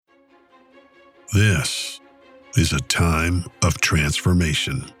This is a time of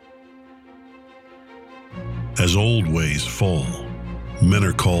transformation. As old ways fall, men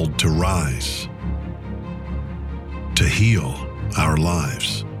are called to rise, to heal our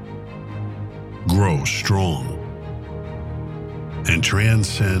lives, grow strong, and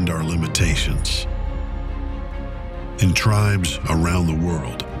transcend our limitations. In tribes around the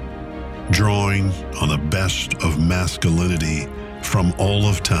world, drawing on the best of masculinity from all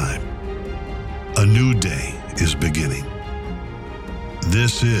of time, a new day is beginning.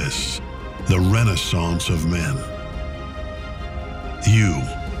 This is the Renaissance of men. You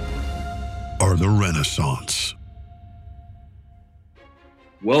are the Renaissance.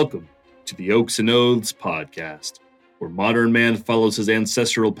 Welcome to the Oaks and Oaths podcast, where modern man follows his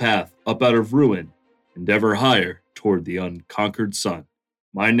ancestral path up out of ruin and ever higher toward the unconquered sun.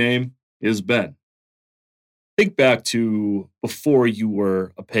 My name is Ben. Think back to before you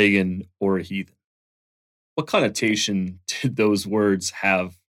were a pagan or a heathen. What connotation did those words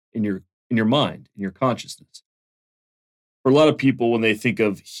have in your mind, in your consciousness? For a lot of people, when they think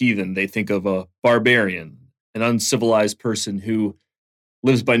of heathen, they think of a barbarian, an uncivilized person who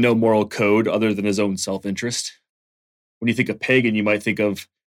lives by no moral code other than his own self-interest. When you think of pagan, you might think of,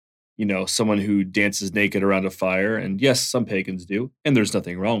 someone who dances naked around a fire. And yes, some pagans do, and there's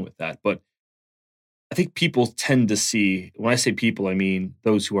nothing wrong with that. But I think people tend to see, when I say people, I mean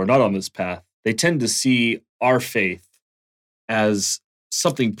those who are not on this path, they tend to see our faith as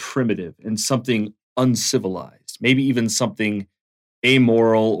something primitive and something uncivilized, maybe even something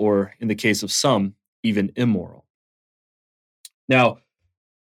amoral, or in the case of some, even immoral. Now,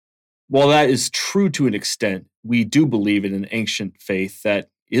 while that is true to an extent, we do believe in an ancient faith that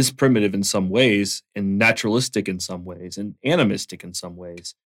is primitive in some ways, and naturalistic in some ways, and animistic in some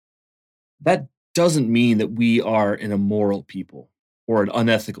ways. That doesn't mean that we are an immoral people or an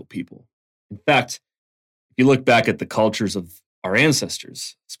unethical people. In fact, if you look back at the cultures of our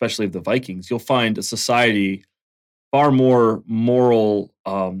ancestors, especially of the Vikings, you'll find a society far more moral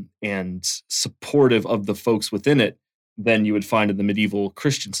and supportive of the folks within it than you would find in the medieval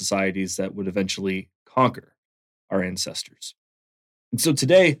Christian societies that would eventually conquer our ancestors. And so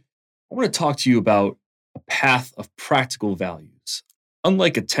today, I want to talk to you about a path of practical values.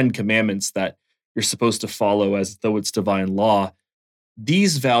 Unlike a 10 Commandments that you're supposed to follow as though it's divine law,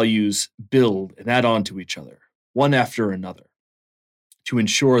 these values build and add on to each other, one after another, to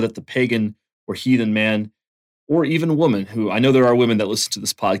ensure that the pagan or heathen man, or even woman, who I know there are women that listen to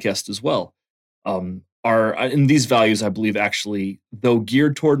this podcast as well, are in these values, I believe, actually, though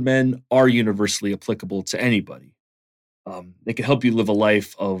geared toward men, are universally applicable to anybody. They can help you live a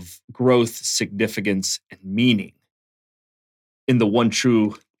life of growth, significance, and meaning in the one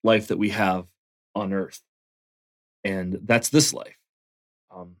true life that we have on earth. And that's this life.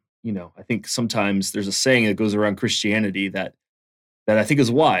 I think sometimes there's a saying that goes around Christianity that I think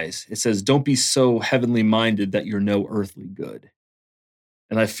is wise. It says, don't be so heavenly minded that you're no earthly good.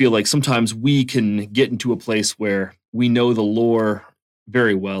 And I feel like sometimes we can get into a place where we know the lore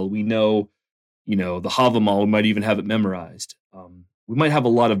very well. We know, the Havamal, we might even have it memorized. We might have a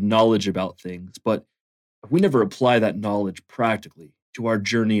lot of knowledge about things, but if we never apply that knowledge practically to our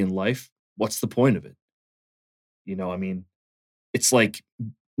journey in life, what's the point of it? It's like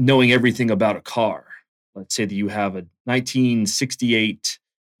knowing everything about a car. Let's say that you have a 1968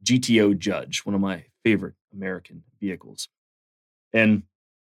 GTO Judge, one of my favorite American vehicles. And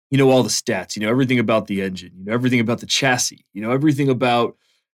you know all the stats, everything about the engine, everything about the chassis, everything about,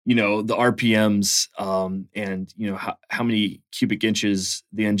 the RPMs, and, how many cubic inches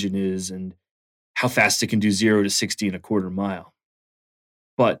the engine is and how fast it can do 0 to 60 in a quarter mile.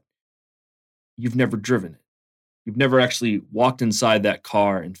 But you've never driven it. You've never actually walked inside that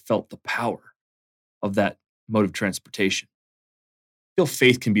car and felt the power of that mode of transportation. I feel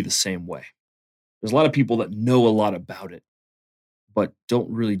faith can be the same way. There's a lot of people that know a lot about it, but don't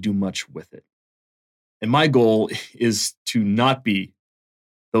really do much with it. And my goal is to not be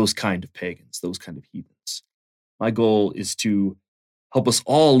those kind of pagans, those kind of heathens. My goal is to help us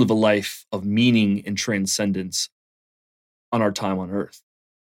all live a life of meaning and transcendence on our time on earth.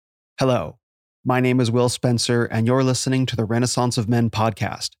 Hello, my name is Will Spencer, and you're listening to the Renaissance of Men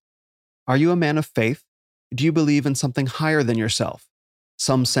podcast. Are you a man of faith? Do you believe in something higher than yourself?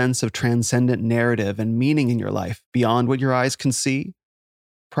 Some sense of transcendent narrative and meaning in your life beyond what your eyes can see?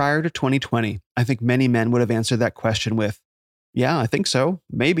 Prior to 2020, I think many men would have answered that question with, yeah, I think so,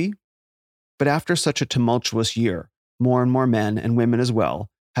 maybe. But after such a tumultuous year, more and more men, and women as well,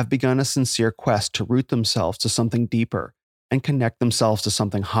 have begun a sincere quest to root themselves to something deeper and connect themselves to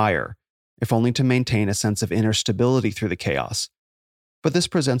something higher, if only to maintain a sense of inner stability through the chaos. But this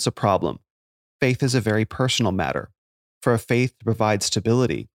presents a problem. faith is a very personal matter. For a faith to provide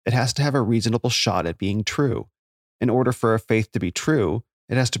stability, it has to have a reasonable shot at being true. In order for a faith to be true,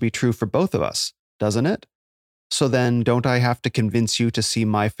 it has to be true for both of us, doesn't it? So then, don't I have to convince you to see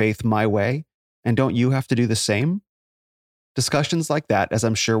my faith my way? And don't you have to do the same? Discussions like that, as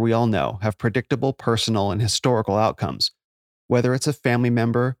I'm sure we all know, have predictable personal and historical outcomes. Whether it's a family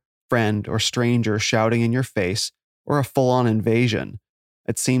member, friend, or stranger shouting in your face, or a full-on invasion,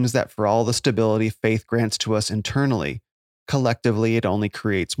 it seems that for all the stability faith grants to us internally, collectively it only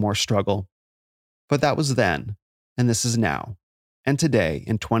creates more struggle. But that was then, and this is now. And today,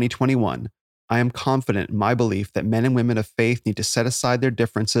 in 2021, I am confident in my belief that men and women of faith need to set aside their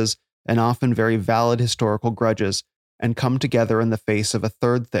differences and often very valid historical grudges and come together in the face of a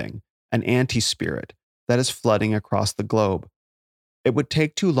third thing, an anti-spirit, that is flooding across the globe. It would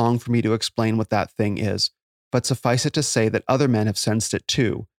take too long for me to explain what that thing is, but suffice it to say that other men have sensed it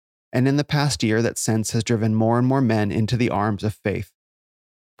too, and in the past year that sense has driven more and more men into the arms of faith.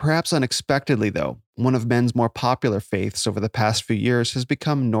 Perhaps unexpectedly, though, one of men's more popular faiths over the past few years has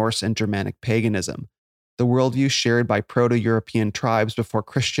become Norse and Germanic paganism, the worldview shared by Proto-European tribes before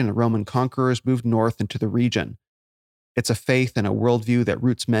Christian and Roman conquerors moved north into the region. It's a faith and a worldview that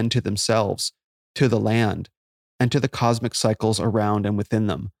roots men to themselves, to the land, and to the cosmic cycles around and within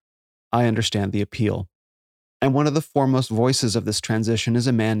them. I understand the appeal. And one of the foremost voices of this transition is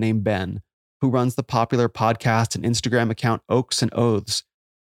a man named Ben, who runs the popular podcast and Instagram account Oaks and Oaths.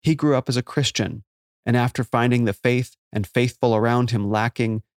 He grew up as a Christian, and after finding the faith and faithful around him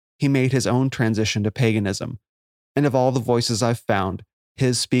lacking, he made his own transition to paganism. And of all the voices I've found,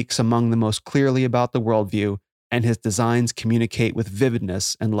 his speaks among the most clearly about the worldview, and his designs communicate with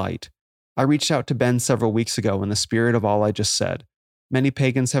vividness and light. I reached out to Ben several weeks ago in the spirit of all I just said. Many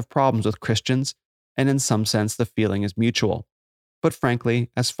pagans have problems with Christians, and in some sense the feeling is mutual. But frankly,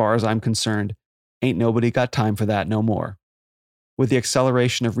 as far as I'm concerned, ain't nobody got time for that no more. With the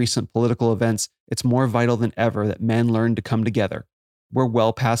acceleration of recent political events, it's more vital than ever that men learn to come together. We're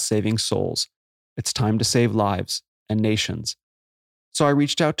well past saving souls. It's time to save lives and nations. So I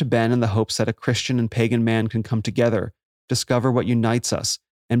reached out to Ben in the hopes that a Christian and pagan man can come together, discover what unites us,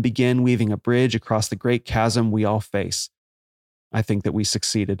 and begin weaving a bridge across the great chasm we all face. I think that we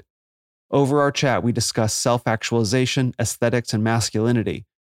succeeded. Over our chat, we discussed self-actualization, aesthetics, and masculinity,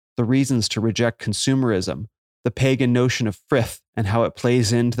 the reasons to reject consumerism, the pagan notion of frith and how it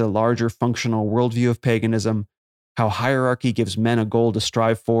plays into the larger functional worldview of paganism, how hierarchy gives men a goal to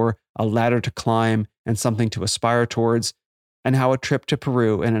strive for, a ladder to climb, and something to aspire towards, and how a trip to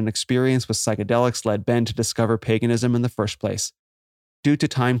Peru and an experience with psychedelics led Ben to discover paganism in the first place. Due to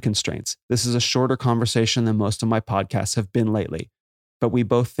time constraints, this is a shorter conversation than most of my podcasts have been lately, but we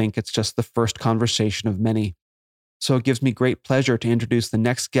both think it's just the first conversation of many. So it gives me great pleasure to introduce the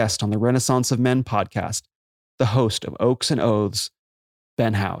next guest on the Renaissance of Men podcast, the host of Oaks and Oaths,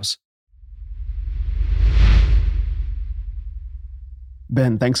 Ben Howes.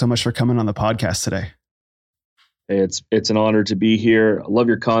 Ben, thanks so much for coming on the podcast today. It's an honor to be here. I love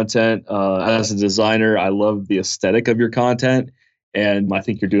your content. As a designer, I love the aesthetic of your content. And I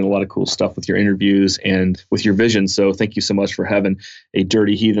think you're doing a lot of cool stuff with your interviews and with your vision. So thank you so much for having a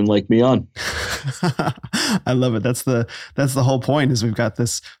dirty heathen like me on. I love it. That's the whole point, is we've got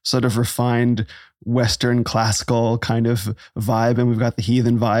this sort of refined Western classical kind of vibe, and we've got the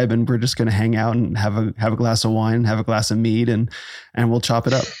heathen vibe, and we're just going to hang out and have a glass of wine, have a glass of mead, and we'll chop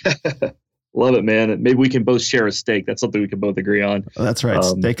it up. Love it, man. Maybe we can both share a steak. That's something we can both agree on. Oh, that's right.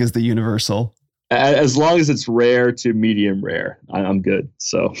 Steak is the universal. As long as it's rare to medium rare, I'm good.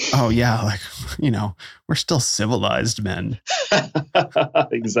 So. Oh yeah, we're still civilized men.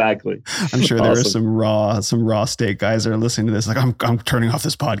 Exactly. I'm sure there are some raw steak guys that are listening to this. Like, I'm turning off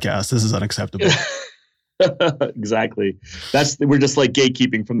this podcast. This is unacceptable. Exactly. We're just like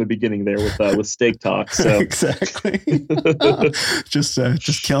gatekeeping from the beginning there with steak talk. So exactly.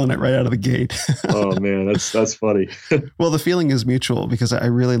 just killing it right out of the gate. Oh man, that's funny. Well, the feeling is mutual because I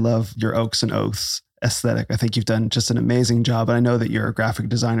really love your Oaks and Oaths aesthetic. I think you've done just an amazing job. And I know that you're a graphic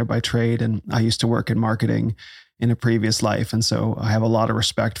designer by trade, and I used to work in marketing in a previous life. And so I have a lot of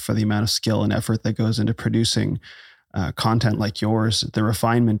respect for the amount of skill and effort that goes into producing content like yours. The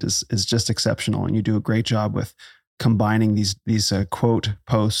refinement is just exceptional, and you do a great job with combining these quote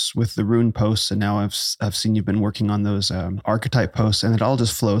posts with the rune posts. And now I've seen you've been working on those archetype posts, and it all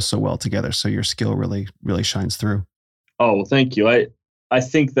just flows so well together. So your skill really, really shines through. Oh, well, thank you. I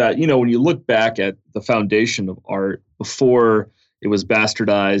think that, when you look back at the foundation of art before it was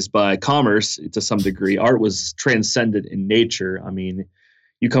bastardized by commerce to some degree, art was transcendent in nature. I mean,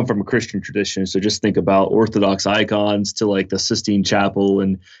 you come from a Christian tradition. So just think about Orthodox icons to like the Sistine Chapel,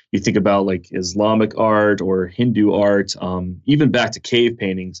 and you think about like Islamic art or Hindu art, even back to cave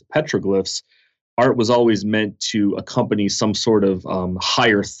paintings, petroglyphs. Art was always meant to accompany some sort of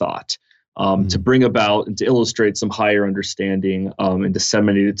higher thought, to bring about and to illustrate some higher understanding, and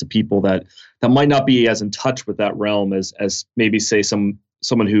disseminate it to people that might not be as in touch with that realm as maybe say someone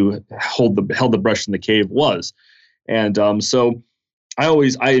who held the brush in the cave was. And so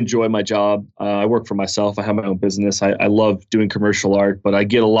I enjoy my job. I work for myself. I have my own business. I love doing commercial art, but I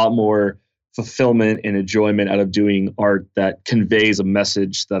get a lot more fulfillment and enjoyment out of doing art that conveys a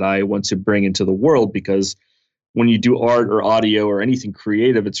message that I want to bring into the world. Because when you do art or audio or anything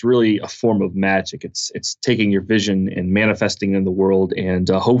creative, it's really a form of magic. It's taking your vision and manifesting in the world, and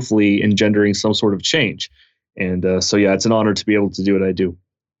hopefully engendering some sort of change. And so, yeah, it's an honor to be able to do what I do.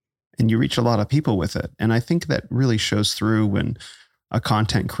 And you reach a lot of people with it. And I think that really shows through when a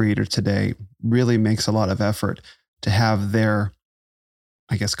content creator today really makes a lot of effort to have their,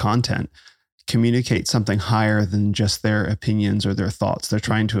 I guess, content communicate something higher than just their opinions or their thoughts. They're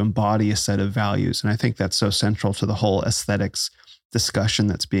trying to embody a set of values. And I think that's so central to the whole aesthetics discussion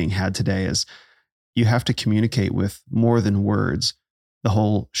that's being had today, is you have to communicate with more than words. The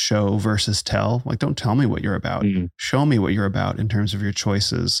whole show versus tell, like, don't tell me what you're about. Show me what you're about in terms of your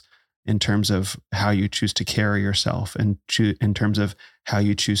choices, in terms of how you choose to carry yourself, and in terms of how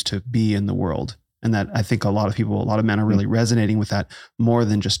you choose to be in the world. And that, I think a lot of men are really resonating with that more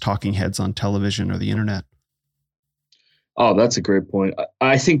than just talking heads on television or the internet. Oh, that's a great point.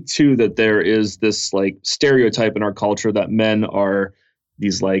 I think too that there is this like stereotype in our culture that men are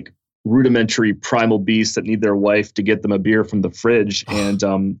these like rudimentary primal beasts that need their wife to get them a beer from the fridge.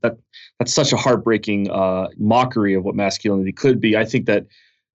 And that's such a heartbreaking mockery of what masculinity could be. I think that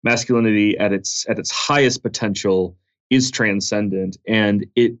masculinity at its highest potential is transcendent, and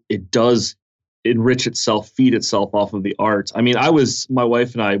it does enrich itself, feed itself off of the art. I mean, my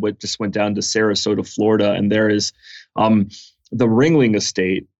wife and I just went down to Sarasota, Florida, and there is the Ringling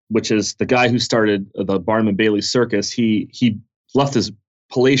Estate, which is the guy who started the Barnum and Bailey Circus. He left his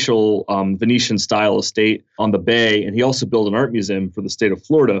palatial Venetian style estate on the bay, and he also built an art museum for the state of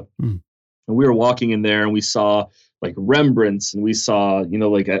Florida. And we were walking in there, and we saw like Rembrandts, and we saw,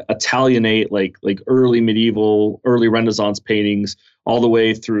 like Italianate, like early medieval, early Renaissance paintings, all the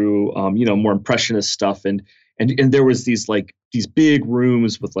way through, more impressionist stuff. And there was these big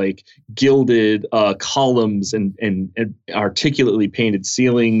rooms with like gilded columns and articulately painted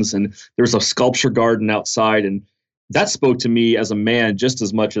ceilings. And there was a sculpture garden outside. And that spoke to me as a man just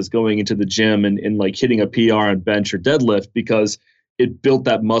as much as going into the gym and like hitting a PR on bench or deadlift, because it built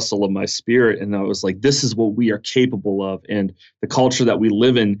that muscle of my spirit. And I was like, this is what we are capable of. And the culture that we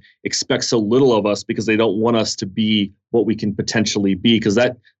live in expects so little of us because they don't want us to be what we can potentially be, because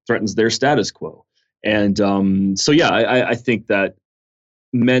that threatens their status quo. And I think that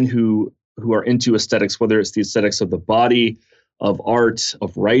men who are into aesthetics, whether it's the aesthetics of the body, of art,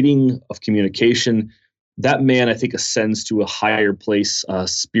 of writing, of communication, that man, I think, ascends to a higher place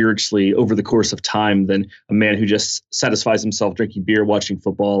spiritually over the course of time than a man who just satisfies himself drinking beer, watching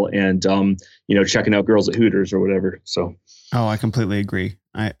football, and checking out girls at Hooters or whatever. So, I completely agree.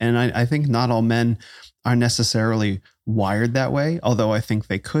 I think not all men are necessarily wired that way, although I think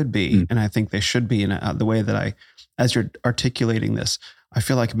they could be, and I think they should be. In the way that as you're articulating this, I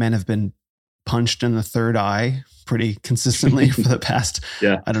feel like men have been punched in the third eye pretty consistently for the past,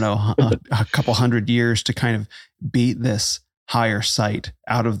 I don't know, a couple hundred years to kind of beat this higher sight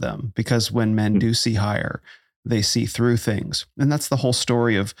out of them. Because when men do see higher, they see through things. And that's the whole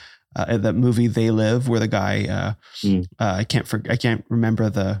story of that movie They Live, where the guy, I can't remember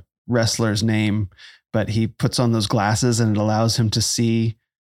the wrestler's name, but he puts on those glasses and it allows him to see,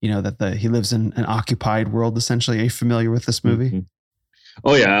 that he lives in an occupied world, essentially. Are you familiar with this movie? Mm-hmm.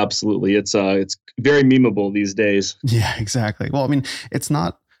 Oh yeah, absolutely. It's very memeable these days. Yeah, exactly. Well, I mean, it's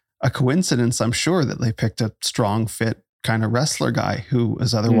not a coincidence, I'm sure, that they picked a strong fit kind of wrestler guy who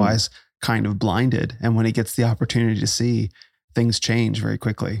is otherwise kind of blinded. And when he gets the opportunity to see, things change very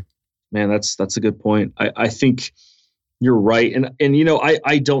quickly. Man, that's a good point. I think you're right. And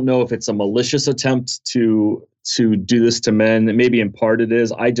I don't know if it's a malicious attempt to do this to men. Maybe in part it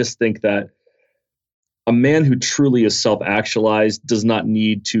is. I just think that a man who truly is self-actualized does not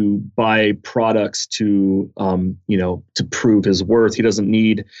need to buy products to prove his worth. He doesn't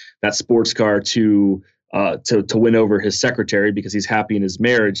need that sports car to win over his secretary because he's happy in his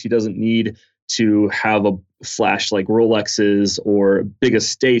marriage. He doesn't need to have a flash like Rolexes or big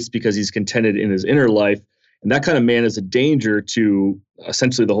estates because he's contented in his inner life. And that kind of man is a danger to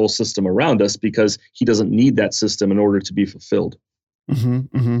essentially the whole system around us, because he doesn't need that system in order to be fulfilled.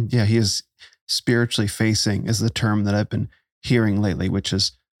 Yeah, he is spiritually facing is the term that I've been hearing lately, which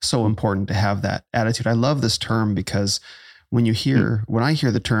is so important to have that attitude. I love this term because when I hear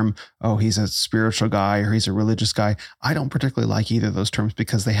the term, oh, he's a spiritual guy or he's a religious guy, I don't particularly like either of those terms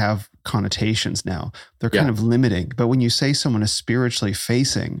because they have connotations now. They're kind of limiting. But when you say someone is spiritually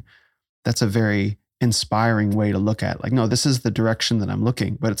facing, that's a very inspiring way to look at it. Like, no, this is the direction that I'm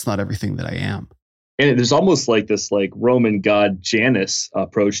looking, but it's not everything that I am. And there's almost like this like Roman god Janus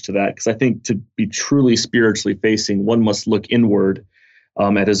approach to that, because I think to be truly spiritually facing, one must look inward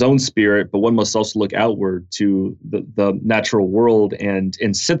at his own spirit, but one must also look outward to the natural world and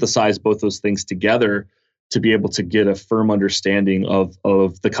synthesize both those things together to be able to get a firm understanding of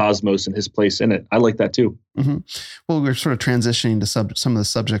the cosmos and his place in it. I like that too. Mm-hmm. Well, we're sort of transitioning to some of the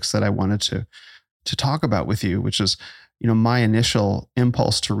subjects that I wanted to talk about with you, which is, my initial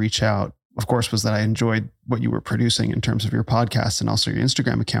impulse to reach out, of course, was that I enjoyed what you were producing in terms of your podcast and also your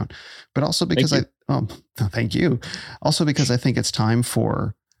Instagram account, but also because thank you. Also because I think it's time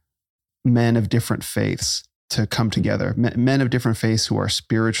for men of different faiths to come together, men of different faiths who are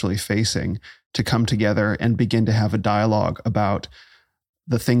spiritually facing to come together and begin to have a dialogue about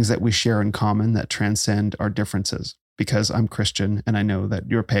the things that we share in common that transcend our differences. Because I'm Christian and I know that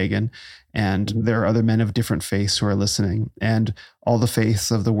you're pagan and there are other men of different faiths who are listening, and all the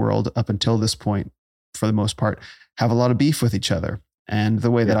faiths of the world up until this point, for the most part, have a lot of beef with each other. And the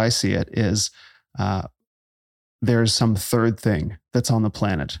way that I see it is there's some third thing that's on the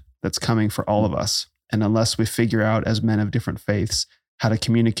planet that's coming for all of us. And unless we figure out as men of different faiths how to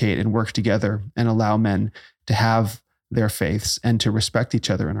communicate and work together and allow men to have their faiths and to respect each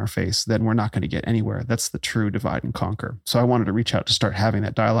other in our faiths, then we're not going to get anywhere. That's the true divide and conquer. So I wanted to reach out to start having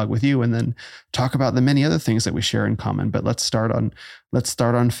that dialogue with you and then talk about the many other things that we share in common. But let's start on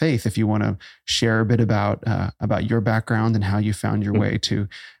faith. If you want to share a bit about your background and how you found your way to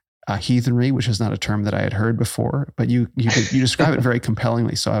heathenry, which is not a term that I had heard before, but you describe it very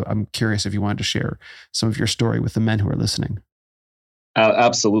compellingly. So I'm curious if you wanted to share some of your story with the men who are listening.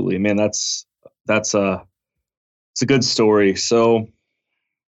 Absolutely, man. It's a good story. So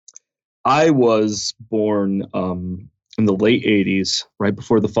I was born in the late 80s, right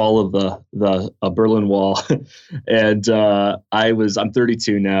before the fall of the Berlin Wall. And I'm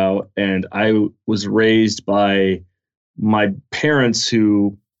 32 now, and I was raised by my parents,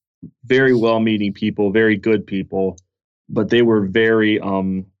 who very well-meaning people, very good people, but they were very,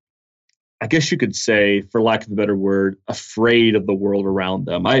 I guess you could say, for lack of a better word, afraid of the world around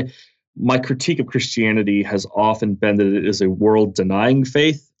them. My critique of Christianity has often been that it is a world-denying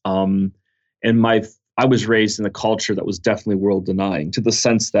faith. And I was raised in a culture that was definitely world-denying, to the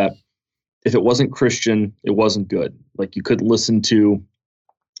sense that if it wasn't Christian, it wasn't good. Like, you couldn't listen to,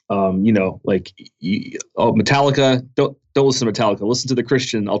 Metallica. Don't listen to Metallica. Listen to the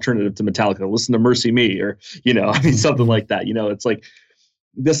Christian alternative to Metallica. Listen to Mercy Me, or something like that. It's like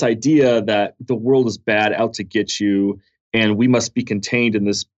this idea that the world is bad, out to get you, and we must be contained in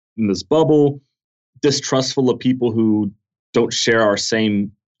this bubble, distrustful of people who don't share our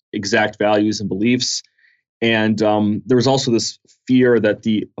same exact values and beliefs. And there was also this fear that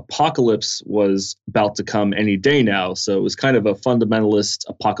the apocalypse was about to come any day now. So it was kind of a fundamentalist,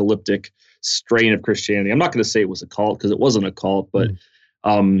 apocalyptic strain of Christianity. I'm not going to say it was a cult, because it wasn't a cult, but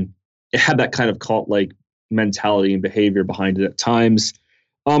it had that kind of cult-like mentality and behavior behind it at times.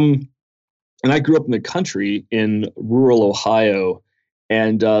 And I grew up in the country in rural Ohio.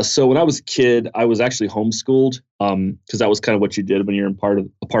 And so when I was a kid, I was actually homeschooled, because that was kind of what you did when you're a part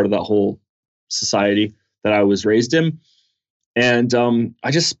of that whole society that I was raised in. And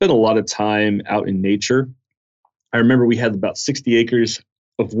I just spent a lot of time out in nature. I remember we had about 60 acres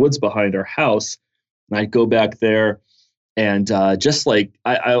of woods behind our house, and I'd go back there, and just like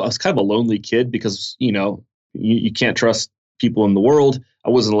I was kind of a lonely kid, because you can't trust people in the world. I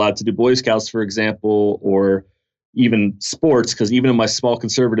wasn't allowed to do Boy Scouts, for example, or even sports, because even in my small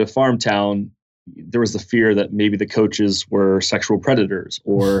conservative farm town, there was the fear that maybe the coaches were sexual predators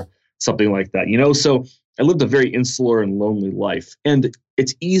or something like that. So I lived a very insular and lonely life. And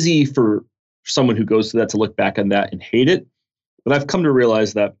it's easy for someone who goes through that to look back on that and hate it. But I've come to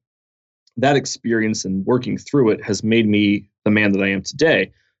realize that experience and working through it has made me the man that I am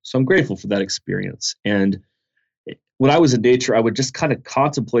today. So I'm grateful for that experience. And when I was in nature, I would just kind of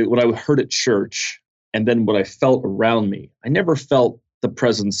contemplate what I heard at church and then what I felt around me. I never felt the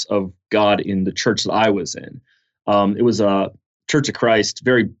presence of God in the church that I was in. It was a Church of Christ,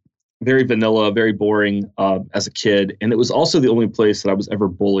 very, very vanilla, very boring as a kid. And it was also the only place that I was ever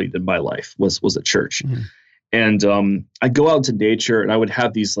bullied in my life was at church. Mm-hmm. And I'd go out into nature, and I would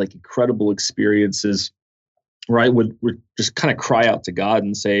have these like incredible experiences where I would just kind of cry out to God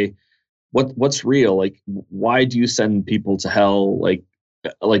and say, what's real? Like, why do you send people to hell? Like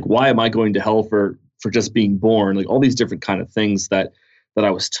why am I going to hell for just being born? Like all these different kind of things that I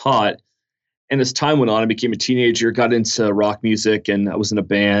was taught. And as time went on, I became a teenager, got into rock music, and I was in a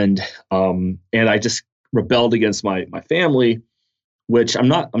band. And I just rebelled against my family, which I'm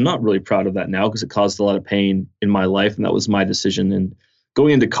not really proud of that now because it caused a lot of pain in my life, and that was my decision. And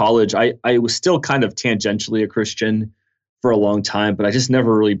going into college, I was still kind of tangentially a Christian for a long time, but I just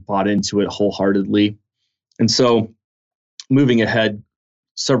never really bought into it wholeheartedly. And so moving ahead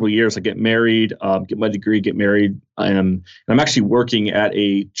several years, I get married, get my degree, get married. And I'm actually working at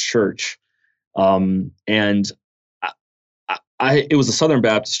a church. And it was a Southern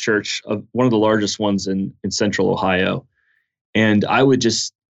Baptist church, one of the largest ones in Central Ohio. And I would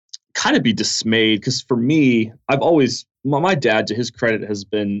just kind of be dismayed because for me, I've always, my dad, to his credit, has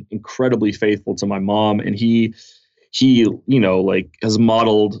been incredibly faithful to my mom. And he, has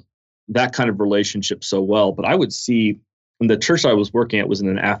modeled that kind of relationship so well. But I would see in the church I was working at was in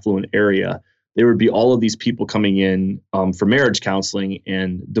an affluent area. There would be all of these people coming in for marriage counseling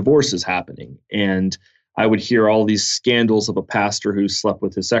and divorces happening. And I would hear all these scandals of a pastor who slept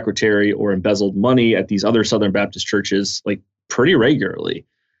with his secretary or embezzled money at these other Southern Baptist churches, like pretty regularly.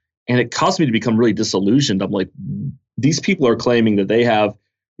 And it caused me to become really disillusioned. I'm like, these people are claiming that they have,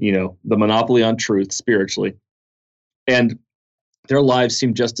 the monopoly on truth spiritually. And their lives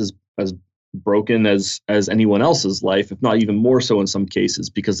seem just as broken as anyone else's life, if not even more so in some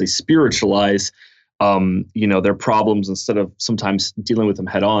cases, because they spiritualize, their problems instead of sometimes dealing with them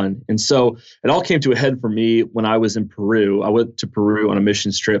head on. And so it all came to a head for me when I was in Peru. I went to Peru on a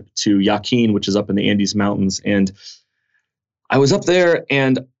missions trip to Yaquin, which is up in the Andes Mountains. And I was up there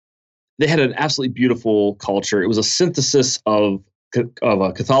and they had an absolutely beautiful culture. It was a synthesis of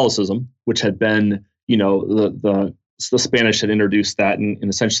Catholicism, which had been, the Spanish had introduced that and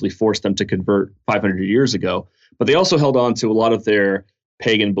essentially forced them to convert 500 years ago. But they also held on to a lot of their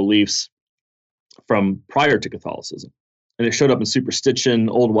pagan beliefs from prior to Catholicism. And it showed up in superstition,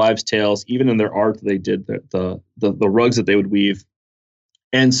 old wives' tales, even in their art. They did the rugs that they would weave.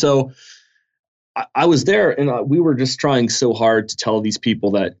 And so I was there and we were just trying so hard to tell these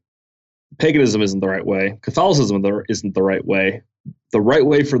people that paganism isn't the right way. Catholicism isn't the right way. The right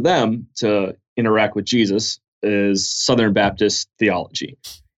way for them to interact with Jesus is Southern Baptist theology.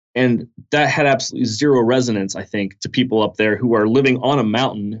 And that had absolutely zero resonance, I think, to people up there who are living on a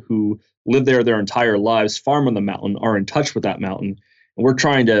mountain, who live there their entire lives, farm on the mountain, are in touch with that mountain. And we're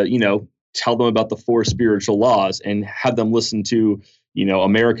trying to, tell them about the four spiritual laws and have them listen to,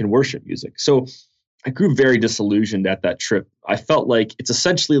 American worship music. So I grew very disillusioned at that trip. I felt like it's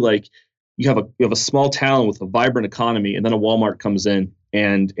essentially like you have a small town with a vibrant economy, and then a Walmart comes in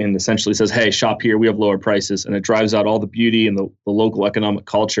and essentially says, hey, shop here, we have lower prices. And it drives out all the beauty and the local economic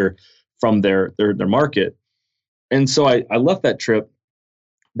culture from their market. And so I left that trip.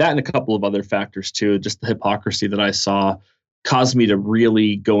 That and a couple of other factors too, just the hypocrisy that I saw caused me to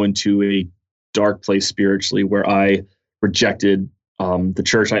really go into a dark place spiritually where I rejected the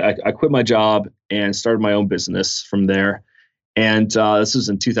church. I quit my job and started my own business from there. And this was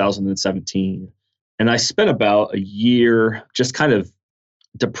in 2017. And I spent about a year just kind of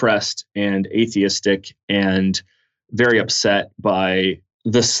depressed and atheistic and very upset by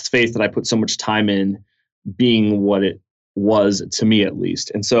this faith that I put so much time in being what it was, to me at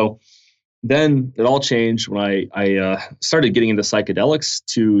least. And so then it all changed when I started getting into psychedelics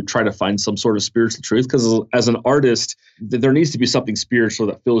to try to find some sort of spiritual truth. Because as an artist, there needs to be something spiritual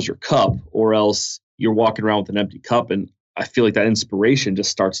that fills your cup, or else you're walking around with an empty cup. And I feel like that inspiration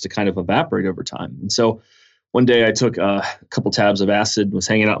just starts to kind of evaporate over time. And so one day I took a couple tabs of acid, was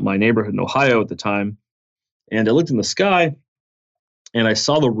hanging out in my neighborhood in Ohio at the time, and I looked in the sky and I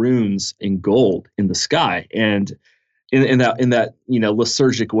saw the runes in gold in the sky. And in that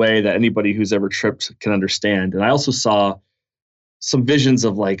lethargic way that anybody who's ever tripped can understand. And I also saw some visions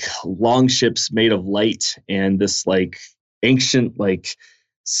of like long ships made of light and this like ancient, like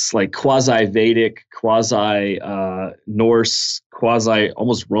quasi-Vedic, quasi-Norse,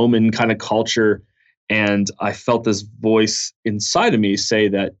 quasi-almost Roman kind of culture. And I felt this voice inside of me say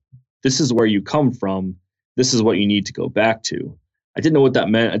that this is where you come from. This is what you need to go back to. I didn't know what that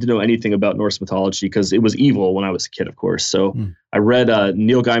meant. I didn't know anything about Norse mythology because it was evil when I was a kid, of course. So I read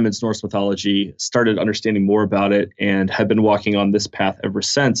Neil Gaiman's Norse mythology, started understanding more about it, and have been walking on this path ever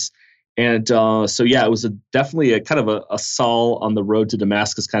since. And it was definitely a kind of a Saul on the road to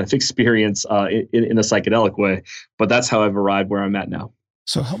Damascus kind of experience in a psychedelic way. But that's how I've arrived where I'm at now.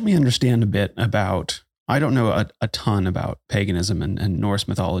 So help me understand a bit about, I don't know a ton about paganism and Norse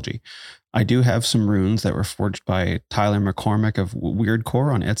mythology, I do have some runes that were forged by Tyler McCormick of Weird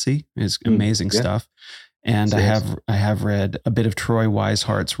Core on Etsy. It's amazing stuff. And I have read a bit of Troy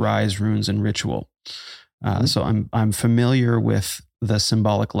Wisehart's Rise, Runes, and Ritual. So I'm familiar with the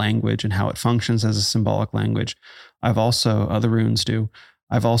symbolic language and how it functions as a symbolic language. I've also, other runes do.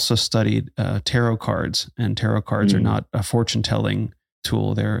 I've also studied tarot cards, and tarot cards are not a fortune telling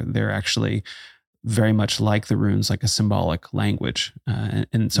tool. They're actually very much like the runes, like a symbolic language.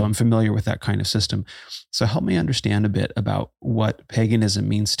 And so I'm familiar with that kind of system. So help me understand a bit about what paganism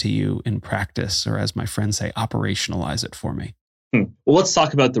means to you in practice, or as my friends say, operationalize it for me. Well, let's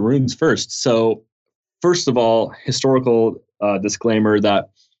talk about the runes first. So first of all, historical disclaimer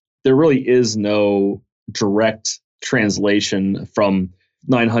that there really is no direct translation from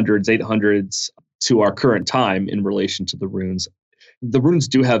 900s, 800s to our current time in relation to the runes. The runes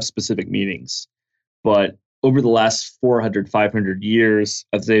do have specific meanings, but over the last 400, 500 years,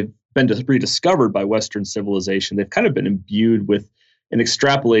 as they've been rediscovered by Western civilization, they've kind of been imbued with and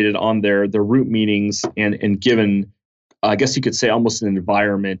extrapolated on their root meanings and given, I guess you could say, almost an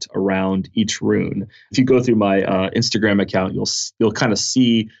environment around each rune. If you go through my Instagram account, you'll kind of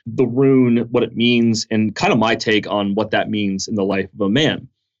see the rune, what it means, and kind of my take on what that means in the life of a man.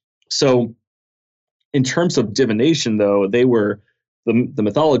 So in terms of divination, though, the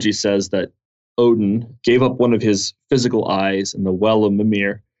mythology says that Odin gave up one of his physical eyes in the well of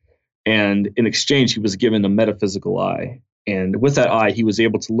Mimir, and in exchange, he was given a metaphysical eye. And with that eye, he was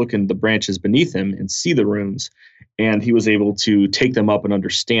able to look in the branches beneath him and see the runes. And he was able to take them up and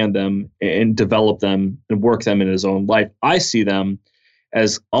understand them and develop them and work them in his own life. I see them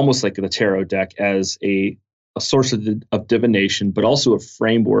as almost like the tarot deck, as a source of divination, but also a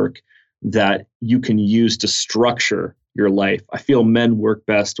framework that you can use to structure your life. I feel men work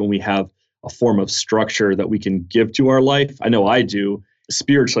best when we have a form of structure that we can give to our life. I know I do.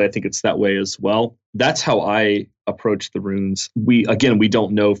 Spiritually, I think it's that way as well. That's how I approach the runes. We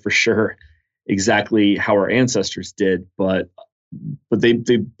don't know for sure exactly how our ancestors did, but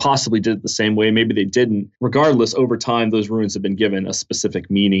they possibly did it the same way. Maybe they didn't. Regardless, over time, those runes have been given a specific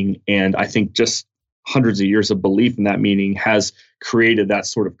meaning. And I think just hundreds of years of belief in that meaning has created that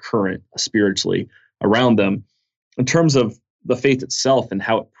sort of current spiritually around them. In terms of the faith itself and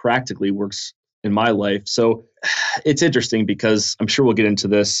how it practically works in my life. So it's interesting because I'm sure we'll get into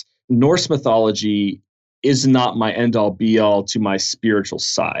this. Norse mythology is not my end all be all to my spiritual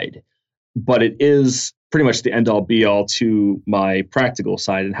side, but it is pretty much the end all be all to my practical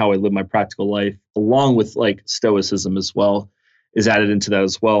side and how I live my practical life, along with like Stoicism as well, is added into that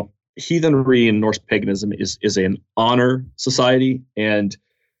as well. Heathenry and Norse paganism is an honor society, and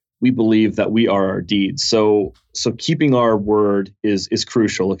we believe that we are our deeds. So keeping our word is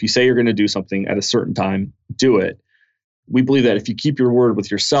crucial. If you say you're going to do something at a certain time, do it. We believe that if you keep your word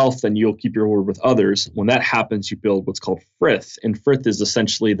with yourself, then you'll keep your word with others. When that happens, you build what's called frith. And frith is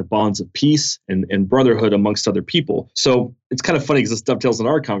essentially the bonds of peace and brotherhood amongst other people. So it's kind of funny because this dovetails in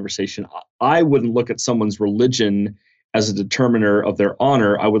our conversation. I wouldn't look at someone's religion as a determiner of their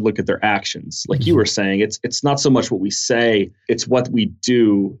honor. I would look at their actions. Like you were saying, it's not so much what we say, it's what we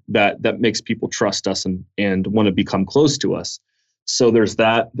do that makes people trust us and want to become close to us. So there's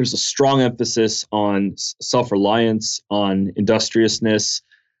that. There's a strong emphasis on self-reliance, on industriousness.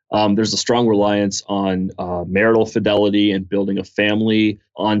 There's a strong reliance on marital fidelity and building a family,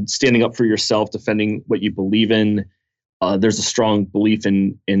 on standing up for yourself, defending what you believe in. There's a strong belief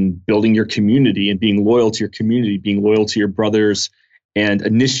in building your community and being loyal to your community, being loyal to your brothers, and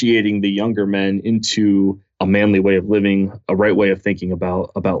initiating the younger men into a manly way of living, a right way of thinking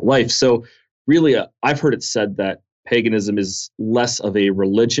about life. So really, I've heard it said that paganism is less of a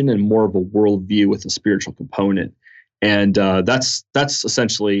religion and more of a worldview with a spiritual component. And that's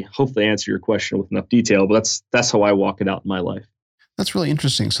essentially, hopefully answer your question with enough detail, but that's how I walk it out in my life. That's really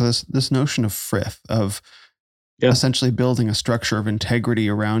interesting. So this notion of frith, of essentially building a structure of integrity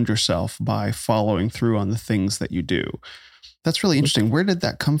around yourself by following through on the things that you do. That's really interesting. Where did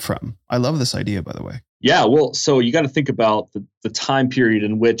that come from? I love this idea, by the way. Yeah, well, so you got to think about the time period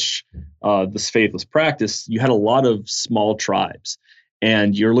in which this faith was practiced. You had a lot of small tribes,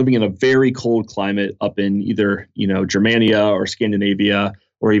 and you're living in a very cold climate up in either, Germania or Scandinavia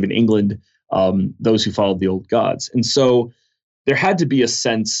or even England, those who followed the old gods. And so there had to be a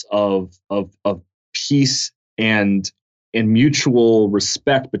sense of peace and mutual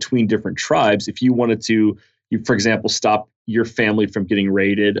respect between different tribes. If you wanted to, for example, stop your family from getting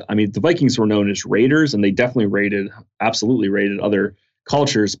raided. I mean, the Vikings were known as raiders, and they definitely absolutely raided other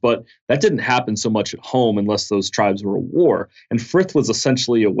cultures, but that didn't happen so much at home unless those tribes were at war. And frith was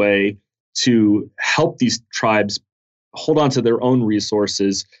essentially a way to help these tribes hold on to their own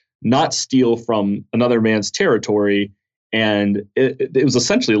resources, not steal from another man's territory. And it was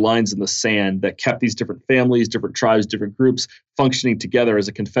essentially lines in the sand that kept these different families, different tribes, different groups functioning together as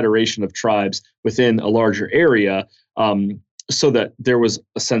a confederation of tribes within a larger area, so that there was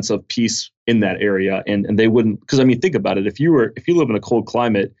a sense of peace in that area. And they wouldn't, because I mean, think about it. If you live in a cold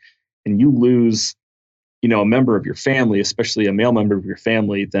climate and you lose, a member of your family, especially a male member of your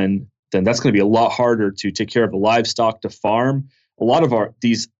family, then that's going to be a lot harder to take care of the livestock, to farm. A lot of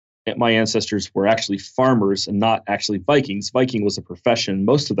my ancestors were actually farmers and not actually Vikings. Viking was a profession.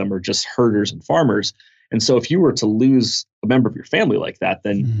 Most of them are just herders and farmers. And so if you were to lose a member of your family like that,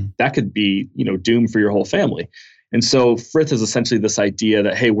 then that could be, doom for your whole family. And so Frith is essentially this idea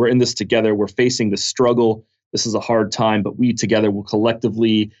that, hey, we're in this together. We're facing this struggle. This is a hard time, but we together will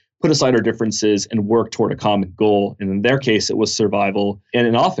collectively put aside our differences and work toward a common goal. And in their case, it was survival.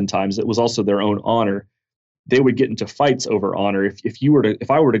 And oftentimes it was also their own honor. They would get into fights over honor.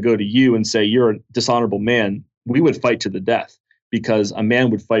 If I were to go to you and say you're a dishonorable man, we would fight to the death, because a man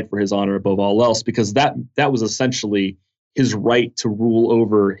would fight for his honor above all else, because that was essentially his right to rule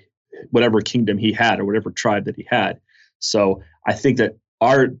over whatever kingdom he had or whatever tribe that he had. So I think that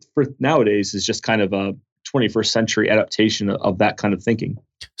our Frith nowadays is just kind of a 21st century adaptation of that kind of thinking.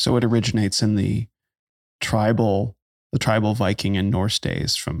 So it originates in the tribal Viking and Norse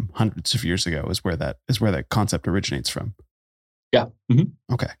days from hundreds of years ago is where that concept originates from. Yeah.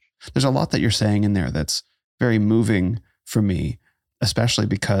 Mm-hmm. Okay. There's a lot that you're saying in there that's very moving for me, especially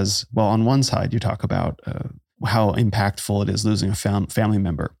because, well, on one side, you talk about how impactful it is losing a family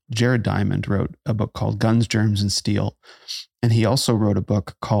member. Jared Diamond wrote a book called Guns, Germs, and Steel. And he also wrote a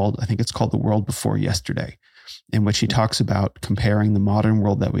book called The World Before Yesterday, in which he talks about comparing the modern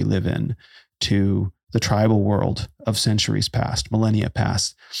world that we live in to the tribal world of centuries past, millennia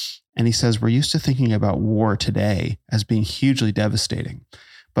past. And he says, we're used to thinking about war today as being hugely devastating,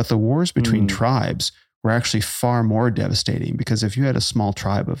 but the wars between tribes were actually far more devastating, because if you had a small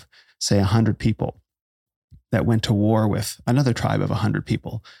tribe of, say, 100 people that went to war with another tribe of 100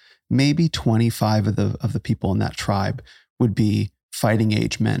 people, maybe 25 of the people in that tribe would be fighting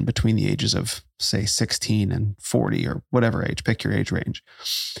age men between the ages of, say, 16 and 40 or whatever age, pick your age range.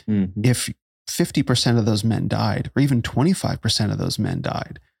 Mm-hmm. If 50% of those men died, or even 25% of those men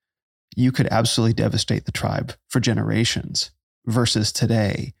died, you could absolutely devastate the tribe for generations, versus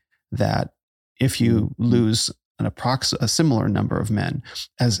today that if you lose a similar number of men,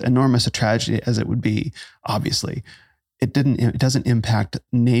 as enormous a tragedy as it would be, obviously, it doesn't impact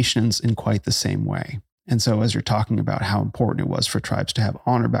nations in quite the same way. And so as you're talking about how important it was for tribes to have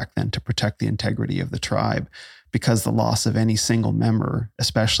honor back then to protect the integrity of the tribe, because the loss of any single member,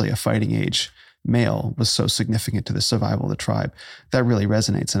 especially a fighting age male, was so significant to the survival of the tribe, that really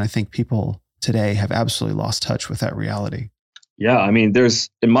resonates. And I think people today have absolutely lost touch with that reality. Yeah, I mean,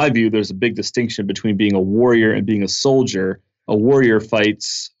 in my view, there's a big distinction between being a warrior and being a soldier. A warrior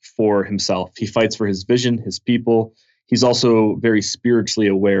fights for himself. He fights for his vision, his people. He's also very spiritually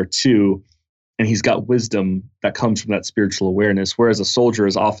aware too. And he's got wisdom that comes from that spiritual awareness, whereas a soldier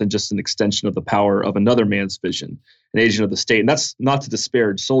is often just an extension of the power of another man's vision, an agent of the state. And that's not to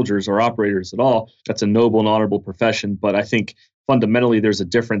disparage soldiers or operators at all. That's a noble and honorable profession. But I think fundamentally there's a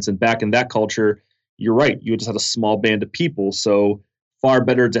difference. And back in that culture, you're right, you just had a small band of people. So far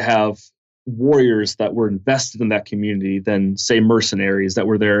better to have warriors that were invested in that community than, say, mercenaries that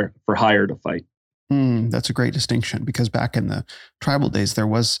were there for hire to fight. That's a great distinction, because back in the tribal days, there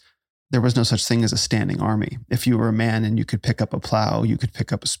was no such thing as a standing army. If you were a man and you could pick up a plow, you could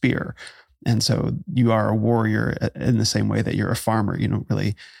pick up a spear. And so you are a warrior in the same way that you're a farmer. You don't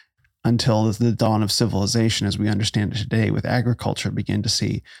really, until the dawn of civilization as we understand it today with agriculture, begin to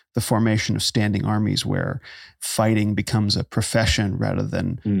see the formation of standing armies where fighting becomes a profession rather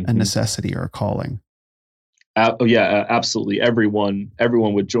than a necessity or a calling. Yeah, absolutely. Everyone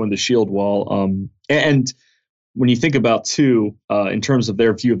would join the shield wall. And when you think about too, in terms of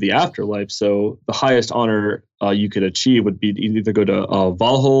their view of the afterlife, so the highest honor you could achieve would be to either go to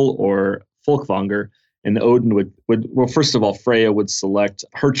Valhall or Folkvanger. And Odin would well, first of all, Freya would select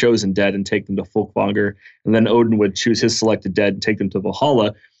her chosen dead and take them to Folkvanger. And then Odin would choose his selected dead and take them to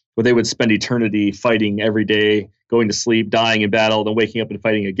Valhalla, where they would spend eternity fighting every day, going to sleep, dying in battle, then waking up and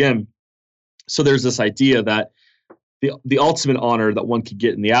fighting again. So there's this idea that the ultimate honor that one could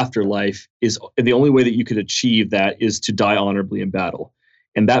get in the afterlife is, and the only way that you could achieve that is to die honorably in battle.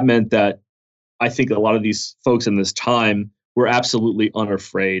 And that meant that I think a lot of these folks in this time were absolutely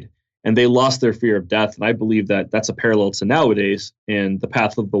unafraid, and they lost their fear of death. And I believe that that's a parallel to nowadays. And the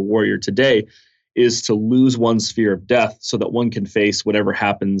path of the warrior today is to lose one's fear of death so that one can face whatever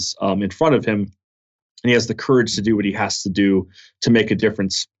happens in front of him. And he has the courage to do what he has to do to make a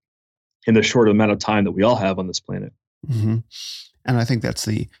difference in the short amount of time that we all have on this planet. Mm-hmm. And I think that's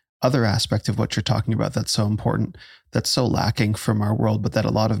the other aspect of what you're talking about that's so important, that's so lacking from our world, but that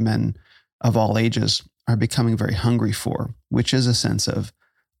a lot of men of all ages are becoming very hungry for, which is a sense of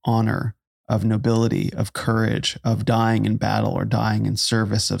honor, of nobility, of courage, of dying in battle or dying in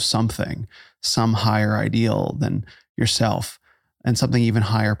service of something, some higher ideal than yourself, and something even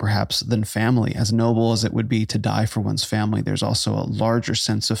higher perhaps than family. As noble as it would be to die for one's family, there's also a larger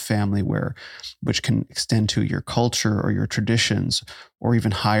sense of family which can extend to your culture or your traditions, or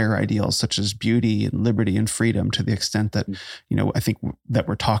even higher ideals such as beauty and liberty and freedom, to the extent that, I think that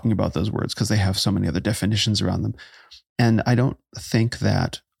we're talking about those words because they have so many other definitions around them. And I don't think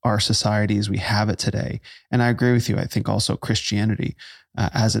that our society as we have it today, and I agree with you, I think also Christianity,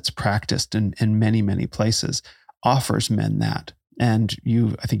 as it's practiced in many, many places, offers men that. And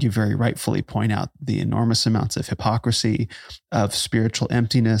I think you very rightfully point out the enormous amounts of hypocrisy, of spiritual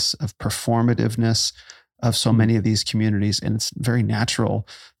emptiness, of performativeness of so many of these communities. And it's very natural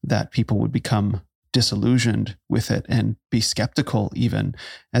that people would become disillusioned with it and be skeptical even,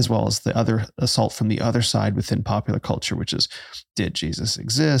 as well as the other assault from the other side within popular culture, which is, did Jesus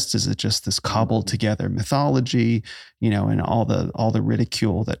exist? Is it just this cobbled together mythology, and all the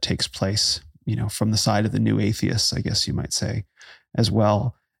ridicule that takes place, from the side of the new atheists, I guess you might say, as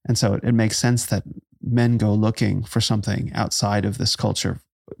well. And so it makes sense that men go looking for something outside of this culture,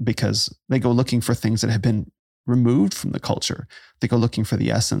 because they go looking for things that have been removed from the culture. They go looking for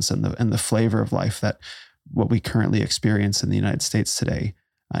the essence and the flavor of life that what we currently experience in the United States today,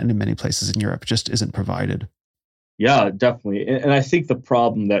 and in many places in Europe, just isn't provided. Yeah, definitely. And I think the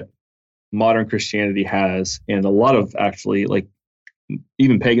problem that modern Christianity has, and a lot of actually, like,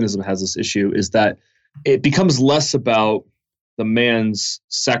 even paganism has this issue, is that it becomes less about the man's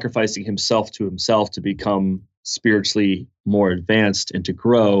sacrificing himself to become spiritually more advanced and to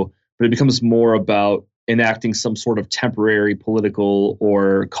grow, but it becomes more about enacting some sort of temporary political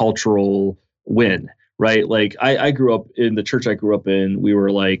or cultural win, right? Like I grew up in the church I grew up in, we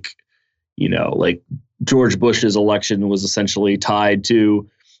were like George Bush's election was essentially tied to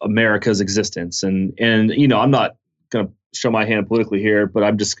America's existence. And I'm not going to show my hand politically here, but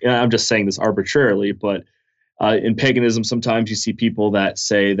I'm just saying this arbitrarily. But in paganism, sometimes you see people that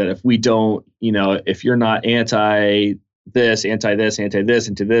say that if we don't, if you're not anti this, anti this, anti this,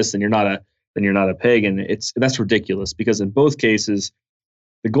 into this, then you're not a pagan. That's ridiculous, because in both cases,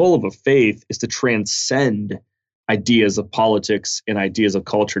 the goal of a faith is to transcend ideas of politics and ideas of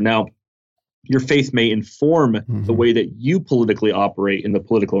culture. Now, your faith may inform the way that you politically operate in the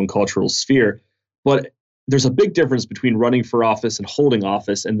political and cultural sphere, but there's a big difference between running for office and holding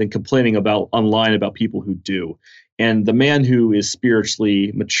office and then complaining online about people who do. And the man who is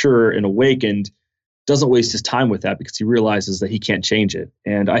spiritually mature and awakened doesn't waste his time with that, because he realizes that he can't change it.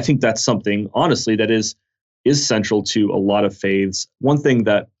 And I think that's something, honestly, that is central to a lot of faiths. One thing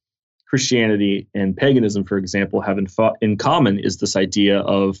that Christianity and paganism, for example, have in common is this idea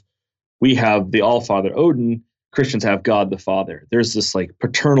of, we have the All-Father Odin, Christians have God the Father. There's this like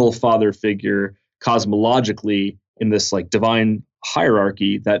paternal father figure cosmologically in this like divine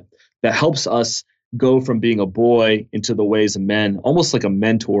hierarchy that helps us go from being a boy into the ways of men, almost like a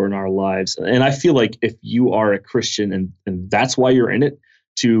mentor in our lives. And I feel like if you are a Christian and that's why you're in it,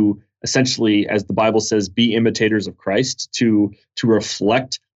 to essentially, as the Bible says, be imitators of Christ, to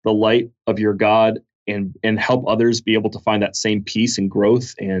reflect the light of your God and help others be able to find that same peace and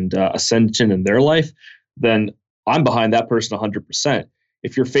growth and ascension in their life, then I'm behind that person 100%.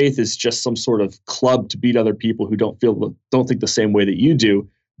 If your faith is just some sort of club to beat other people who don't think the same way that you do,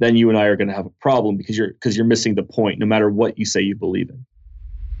 then you and I are going to have a problem, because you're missing the point, no matter what you say you believe in.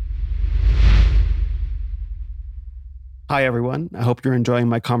 Hi, everyone. I hope you're enjoying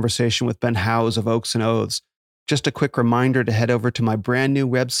my conversation with Ben HOWES of Oaks and Oaths. Just a quick reminder to head over to my brand new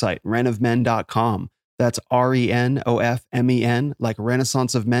website, renofmen.com. That's RENOFMEN, like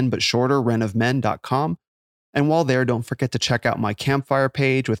Renaissance of Men, but shorter, renofmen.com. And while there, don't forget to check out my campfire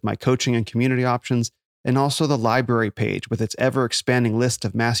page with my coaching and community options, and also the library page with its ever-expanding list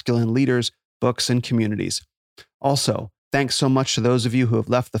of masculine leaders, books, and communities. Also, thanks so much to those of you who have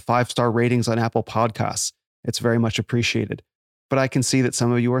left the 5-star ratings on Apple Podcasts. It's very much appreciated. But I can see that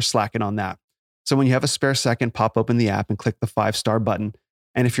some of you are slacking on that. So when you have a spare second, pop open the app and click the 5-star button.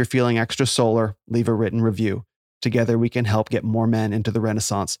 And if you're feeling extra solar, leave a written review. Together, we can help get more men into the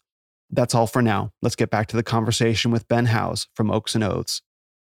Renaissance. That's all for now. Let's get back to the conversation with Ben HOWES from Oaks and Oaths.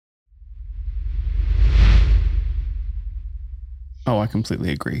 Oh, I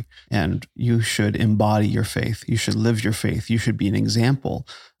completely agree. And you should embody your faith. You should live your faith. You should be an example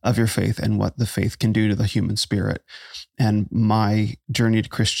of your faith and what the faith can do to the human spirit. And my journey to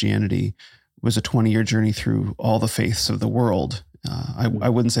Christianity was a 20-year journey through all the faiths of the world. I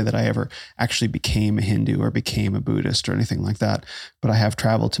wouldn't say that I ever actually became a Hindu or became a Buddhist or anything like that, but I have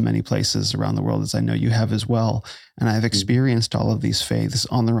traveled to many places around the world, as I know you have as well. And I've experienced all of these faiths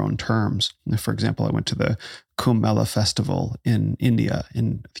on their own terms. For example, I went to the Kumbh Mela festival in India I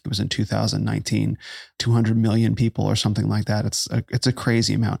think it was in 2019, 200 million people or something like that. It's a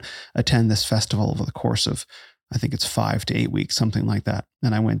crazy amount. Attend this festival over the course of, I think it's 5 to 8 weeks, something like that.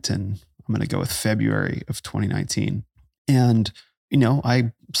 And I went in, I'm going to go with February of 2019. And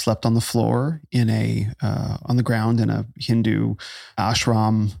I slept on the floor on the ground in a Hindu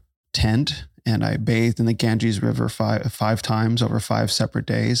ashram tent, and I bathed in the Ganges River five times over 5 separate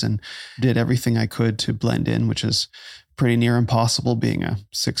days, and did everything I could to blend in, which is pretty near impossible being a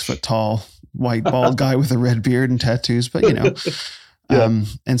 6 foot tall, white, bald guy with a red beard and tattoos, but Yeah.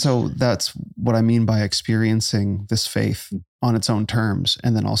 And so that's what I mean by experiencing this faith on its own terms.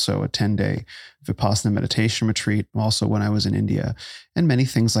 And then also a 10-day Vipassana meditation retreat, also when I was in India, and many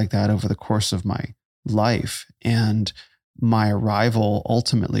things like that over the course of my life. And my arrival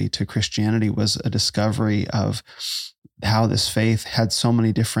ultimately to Christianity was a discovery of how this faith had so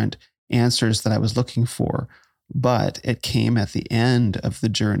many different answers that I was looking for. But it came at the end of the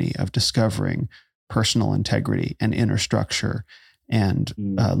journey of discovering personal integrity and inner structure and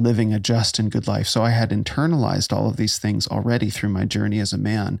living a just and good life. So I had internalized all of these things already through my journey as a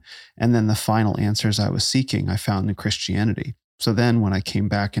man. And then the final answers I was seeking, I found in Christianity. So then when I came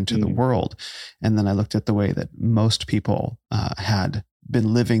back into the world, and then I looked at the way that most people had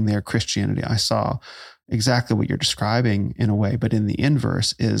been living their Christianity, I saw exactly what you're describing in a way, but in the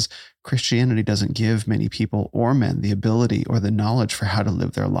inverse is Christianity doesn't give many people or men the ability or the knowledge for how to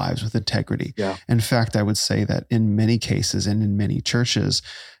live their lives with integrity. Yeah. In fact, I would say that in many cases and in many churches,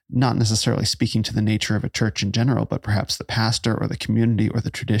 not necessarily speaking to the nature of a church in general, but perhaps the pastor or the community or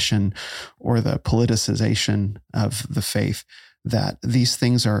the tradition or the politicization of the faith, that these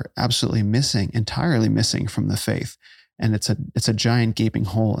things are absolutely missing, entirely missing from the faith. And it's a giant gaping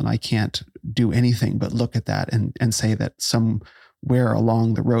hole, and I can't do anything but look at that and say that somewhere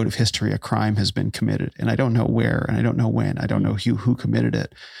along the road of history, a crime has been committed. And I don't know where, and I don't know when, I don't know who committed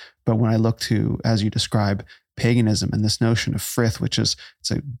it. But when I look to, as you describe, paganism and this notion of frith, it's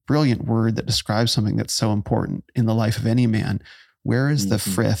a brilliant word that describes something that's so important in the life of any man. Where is the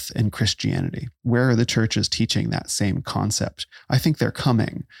frith in Christianity? Where are the churches teaching that same concept? I think they're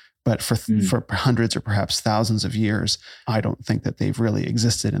coming. But for hundreds or perhaps thousands of years, I don't think that they've really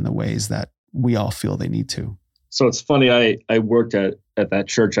existed in the ways that we all feel they need to. So it's funny, I worked at that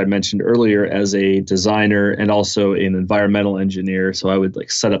church I mentioned earlier as a designer and also an environmental engineer. So I would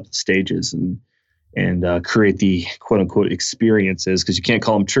set up the stages and create the quote unquote experiences, because you can't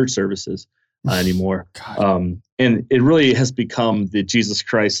call them church services anymore. And it really has become the Jesus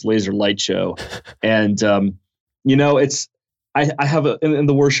Christ laser light show. And, it's, I have in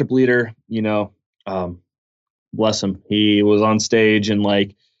the worship leader, bless him. He was on stage and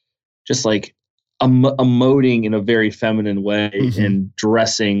emoting in a very feminine way and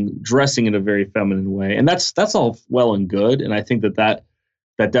dressing in a very feminine way. And that's all well and good. And I think that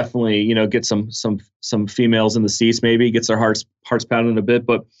definitely, gets some females in the seats, maybe gets their hearts pounding a bit.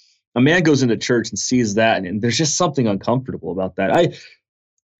 But a man goes into church and sees that, and there's just something uncomfortable about that.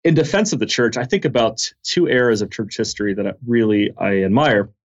 In defense of the church, I think about 2 eras of church history that I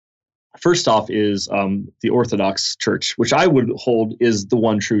admire. First off is the Orthodox Church, which I would hold is the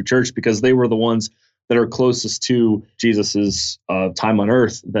one true church, because they were the ones that are closest to Jesus's time on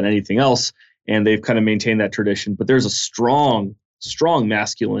earth than anything else, and they've kind of maintained that tradition. But there's a strong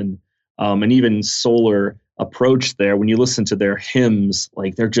masculine and even solar approach there. When you listen to their hymns,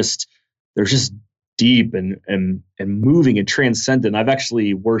 they're just deep and moving and transcendent. I've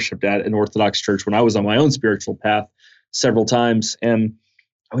actually worshiped at an Orthodox church when I was on my own spiritual path several times, and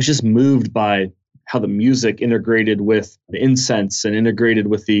I was just moved by how the music integrated with the incense and integrated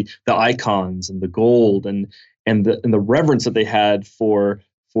with the icons and the gold and the reverence that they had for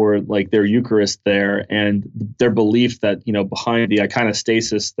their Eucharist there, and their belief that behind the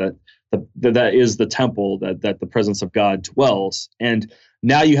iconostasis that is the temple that the presence of God dwells. And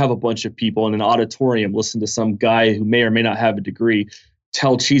now you have a bunch of people in an auditorium listen to some guy who may or may not have a degree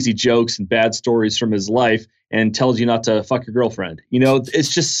tell cheesy jokes and bad stories from his life and tells you not to fuck your girlfriend.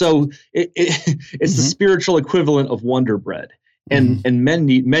 It's just so it's the spiritual equivalent of Wonder Bread. And men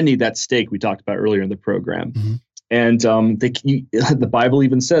need that steak we talked about earlier in the program. And the Bible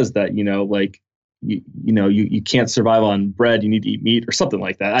even says that you can't survive on bread. You need to eat meat or something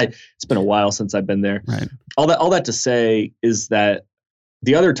like that. It's been a while since I've been there. Right. All that to say is that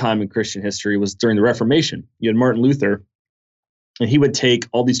the other time in Christian history was during the Reformation. You had Martin Luther, and he would take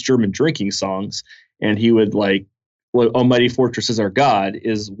all these German drinking songs, and he would like, "What Almighty Fortress is Our God"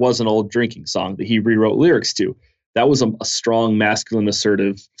 was an old drinking song that he rewrote lyrics to. That was a strong, masculine,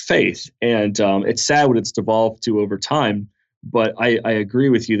 assertive faith, and it's sad what it's devolved to over time. But I agree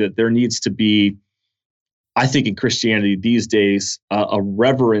with you that there needs to be, I think, in Christianity these days, a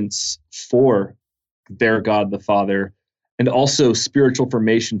reverence for their God the Father, and also spiritual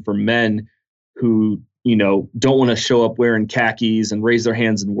formation for men who don't want to show up wearing khakis and raise their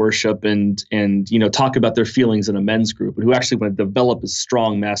hands in worship and talk about their feelings in a men's group, but who actually want to develop as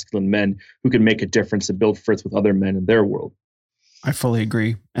strong masculine men who can make a difference and build fruits with other men in their world. I fully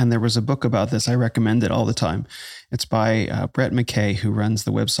agree. And there was a book about this. I recommend it all the time. It's by Brett McKay, who runs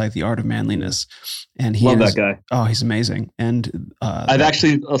the website, The Art of Manliness. And Love that guy. Oh, he's amazing. And I've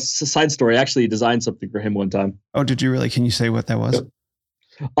actually, a side story, I actually designed something for him one time. Oh, did you really? Can you say what that was?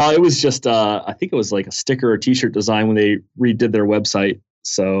 It was just, I think it was like a sticker or t-shirt design when they redid their website.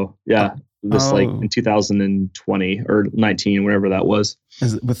 So yeah, like in 2020 or 19, whatever that was.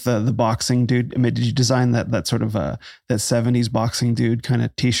 Is it with the boxing dude? I mean, did you design that sort of that 70s boxing dude kind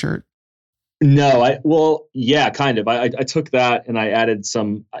of t-shirt? No, yeah, kind of. I took that and I added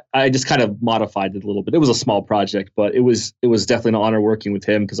I just kind of modified it a little bit. It was a small project, but it was definitely an honor working with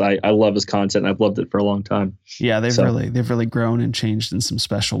him because I love his content and I've loved it for a long time. Yeah, they've really grown and changed in some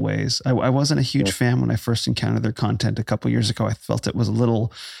special ways. I wasn't a huge fan when I first encountered their content a couple years ago. I felt it was a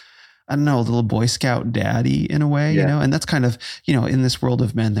little Boy Scout daddy in a way, and that's kind of, in this world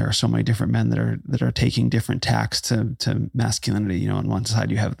of men, there are so many different men that are taking different tacks to masculinity. On one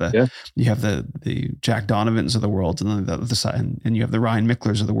side, you have the Jack Donovans of the world, and then the other side, and you have the Ryan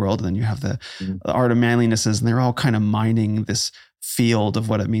Micklers of the world, and then you have the Art of Manlinesses, and they're all kind of mining this field of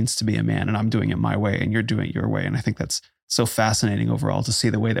what it means to be a man. And I'm doing it my way, and you're doing it your way. And I think that's so fascinating overall to see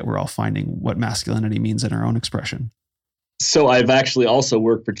the way that we're all finding what masculinity means in our own expression. So I've actually also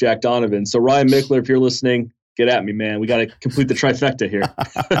worked for Jack Donovan. So Ryan Mickler, if you're listening, get at me, man. We got to complete the trifecta here.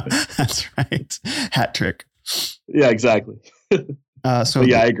 That's right. Hat trick. Yeah, exactly.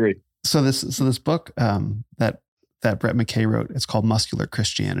 I agree. So this book that Brett McKay wrote, it's called Muscular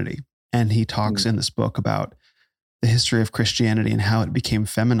Christianity. And he talks in this book about the history of Christianity and how it became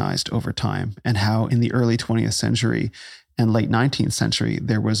feminized over time, and how in the early 20th century and late 19th century,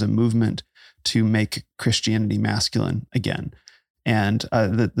 there was a movement to make Christianity masculine again. And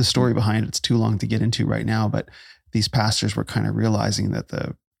the story behind it's too long to get into right now, but these pastors were kind of realizing that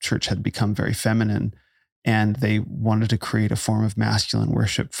the church had become very feminine, and they wanted to create a form of masculine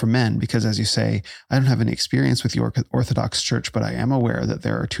worship for men. Because as you say, I don't have any experience with the Orthodox Church, but I am aware that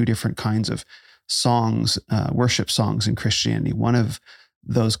there are two different kinds of songs, worship songs in Christianity. One of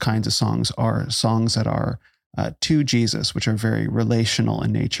those kinds of songs are songs that are to Jesus, which are very relational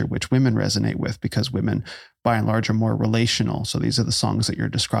in nature, which women resonate with because women, by and large, are more relational. So these are the songs that you're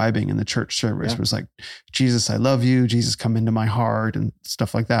describing in the church service. Was like, Jesus, I love you. Jesus, come into my heart, and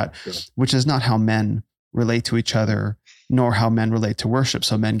stuff like that, which is not how men relate to each other, nor how men relate to worship.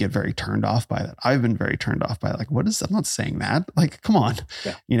 So men get very turned off by that. I've been very turned off by it. Like, I'm not saying that. Like, come on,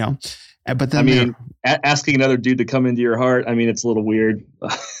 But then asking another dude to come into your heart, it's a little weird.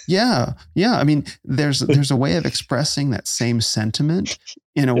 Yeah. I mean, there's a way of expressing that same sentiment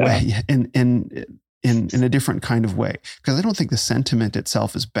in a way, in a different kind of way. Because I don't think the sentiment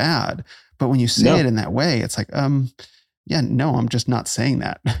itself is bad, but when you say it in that way, it's like, I'm just not saying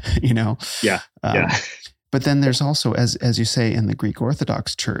that, But then there's also, as you say, in the Greek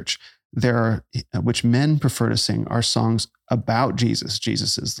Orthodox Church, there are, which men prefer to sing, are songs about Jesus.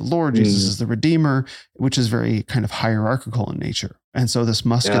 Jesus is the Lord, Jesus is the Redeemer, which is very kind of hierarchical in nature. And so this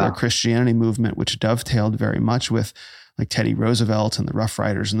muscular Christianity movement, which dovetailed very much with like Teddy Roosevelt and the Rough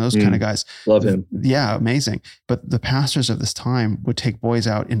Riders and those kind of guys. Love him. Yeah, amazing. But the pastors of this time would take boys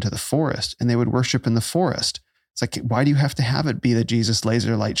out into the forest and they would worship in the forest. It's like, why do you have to have it be the Jesus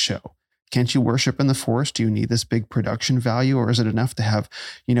laser light show? Can't you worship in the forest? Do you need this big production value? Or is it enough to have,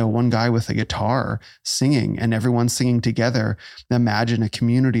 one guy with a guitar singing and everyone singing together? Imagine a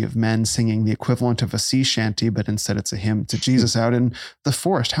community of men singing the equivalent of a sea shanty, but instead it's a hymn to Jesus out in the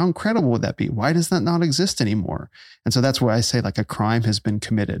forest. How incredible would that be? Why does that not exist anymore? And so that's why I say like a crime has been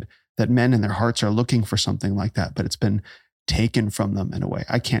committed, that men in their hearts are looking for something like that, but it's been taken from them in a way.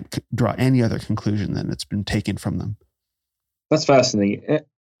 I can't draw any other conclusion than it's been taken from them. That's fascinating.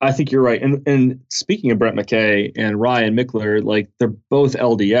 I think you're right. And speaking of Brett McKay and Ryan Mickler, like they're both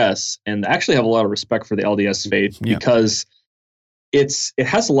LDS and actually have a lot of respect for the LDS faith because it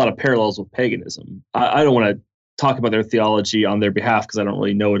has a lot of parallels with paganism. I don't want to talk about their theology on their behalf because I don't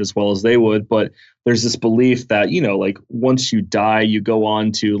really know it as well as they would, but there's this belief that, like once you die, you go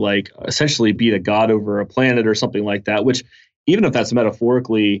on to like essentially be a god over a planet or something like that, which even if that's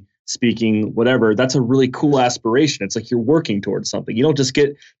metaphorically speaking, whatever, that's a really cool aspiration. It's like you're working towards something. You don't just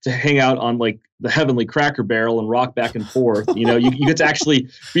get to hang out on like the heavenly Cracker Barrel and rock back and forth. You get to actually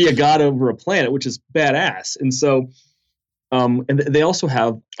be a god over a planet, which is badass. And so, and they also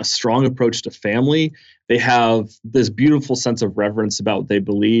have a strong approach to family. They have this beautiful sense of reverence about what they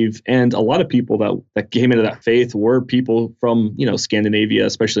believe. And a lot of people that came into that faith were people from, Scandinavia,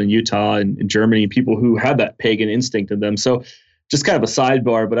 especially in Utah and Germany, people who had that pagan instinct in them. So just kind of a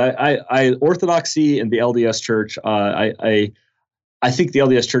sidebar, but I Orthodoxy and the LDS Church, I think the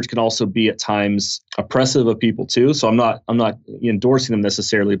LDS Church can also be at times oppressive of people too. So I'm not endorsing them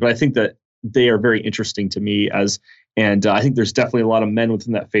necessarily, but I think that they are very interesting to me and I think there's definitely a lot of men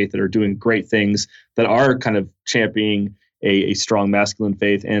within that faith that are doing great things that are kind of championing a strong masculine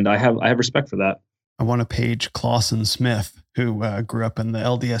faith, and I have respect for that. I want to page Clausen Smith, who grew up in the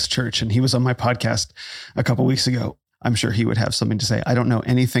LDS Church, and he was on my podcast a couple weeks ago. I'm sure he would have something to say. I don't know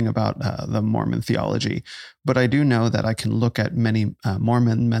anything about the Mormon theology, but I do know that I can look at many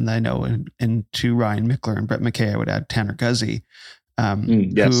Mormon men that I know, and to Ryan Mickler and Brett McKay, I would add Tanner Guzzi,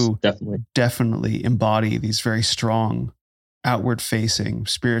 yes, who definitely embody these very strong, outward-facing,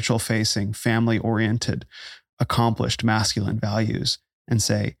 spiritual-facing, family-oriented, accomplished masculine values, and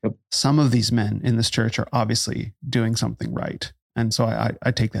say, some of these men in this church are obviously doing something right. And so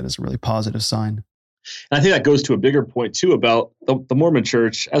I take that as a really positive sign. And I think that goes to a bigger point too about the Mormon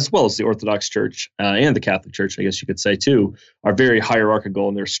Church, as well as the Orthodox Church and the Catholic Church, I guess you could say too, are very hierarchical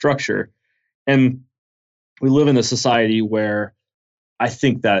in their structure. And we live in a society where I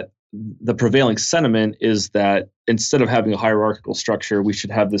think that the prevailing sentiment is that instead of having a hierarchical structure, we should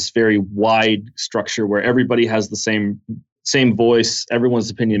have this very wide structure where everybody has the same voice,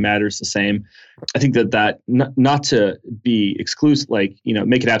 everyone's opinion matters the same. I think that not to be exclusive, like,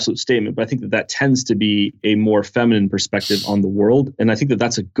 make an absolute statement, but I think that tends to be a more feminine perspective on the world. And I think that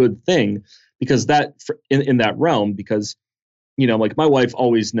that's a good thing because that in that realm, because, like my wife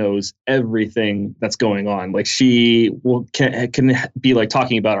always knows everything that's going on. Like she can be like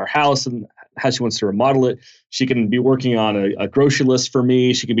talking about our house and how she wants to remodel it. She can be working on a grocery list for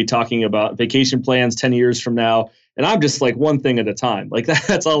me. She can be talking about vacation plans 10 years from now. And I'm just like one thing at a time. Like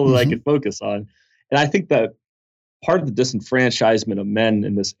that's all that I can focus on. And I think that part of the disenfranchisement of men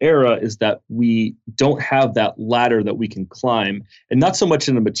in this era is that we don't have that ladder that we can climb, and not so much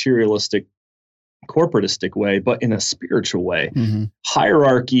in a materialistic, corporatistic way, but in a spiritual way. Mm-hmm.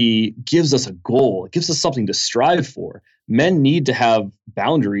 Hierarchy gives us a goal. It gives us something to strive for. Men need to have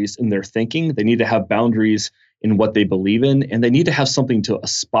boundaries in their thinking. They need to have boundaries in what they believe in, and they need to have something to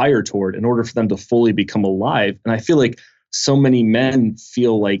aspire toward in order for them to fully become alive. And I feel like so many men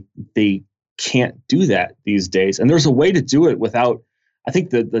feel like they can't do that these days. And there's a way to do it without, I think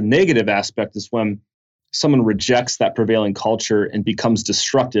the negative aspect is when someone rejects that prevailing culture and becomes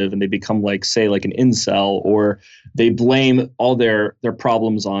destructive, and they become like, say, like an incel, or they blame all their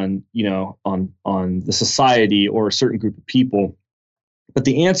problems on, on the society or a certain group of people. But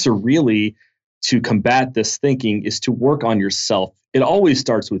the answer really to combat this thinking is to work on yourself. It always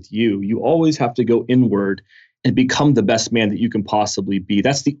starts with you. You always have to go inward and become the best man that you can possibly be.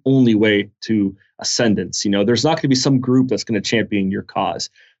 That's the only way to ascendance. There's not going to be some group that's going to champion your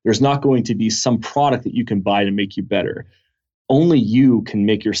cause. There's not going to be some product that you can buy to make you better. Only you can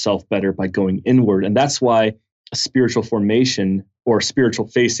make yourself better by going inward. And that's why a spiritual formation or spiritual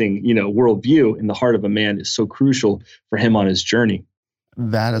facing, worldview in the heart of a man is so crucial for him on his journey.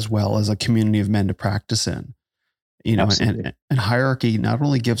 That, as well as a community of men to practice in, and hierarchy not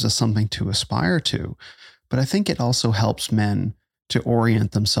only gives us something to aspire to, but I think it also helps men to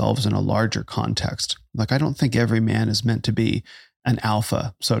orient themselves in a larger context. Like, I don't think every man is meant to be an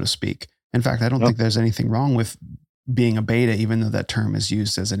alpha, so to speak. In fact, I don't think there's anything wrong with being a beta, even though that term is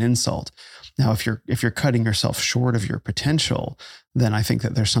used as an insult. Now, if you're cutting yourself short of your potential, then I think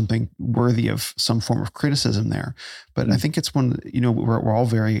that there's something worthy of some form of criticism there. But I think it's we're all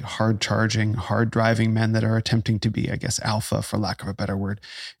very hard charging, hard driving men that are attempting to be, I guess, alpha, for lack of a better word,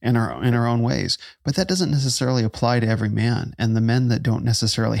 in our own ways. But that doesn't necessarily apply to every man. And the men that don't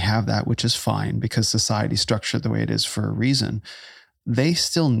necessarily have that, which is fine because society's structured the way it is for a reason, they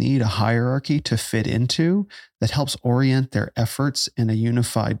still need a hierarchy to fit into that helps orient their efforts in a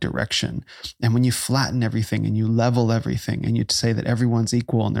unified direction. And when you flatten everything and you level everything and you say that everyone's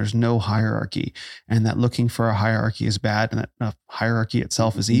equal and there's no hierarchy, and that looking for a hierarchy is bad and that a hierarchy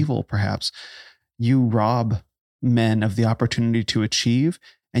itself is evil, perhaps, you rob men of the opportunity to achieve,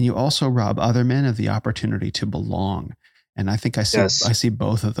 and you also rob other men of the opportunity to belong. And I think I see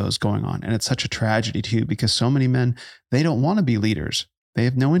both of those going on. And it's such a tragedy too, because so many men, they don't want to be leaders. They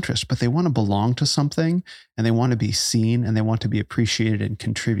have no interest, but they want to belong to something, and they want to be seen, and they want to be appreciated and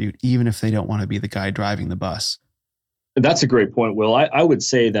contribute, even if they don't want to be the guy driving the bus. That's a great point, Will. I would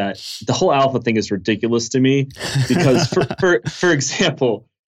say that the whole alpha thing is ridiculous to me because for example,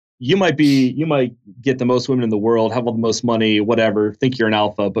 you might get the most women in the world, have all the most money, whatever, think you're an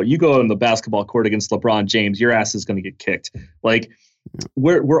alpha, but you go on the basketball court against LeBron James, your ass is going to get kicked. Like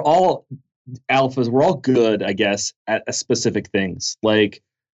we're all alphas. We're all good, I guess, at specific things. Like,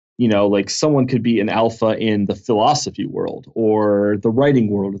 like someone could be an alpha in the philosophy world or the writing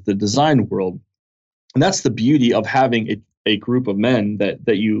world, or the design world. And that's the beauty of having a group of men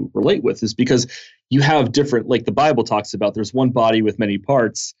that you relate with, is because you have different, like the Bible talks about, there's one body with many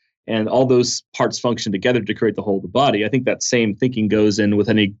parts, and all those parts function together to create the whole of the body. I think that same thinking goes in with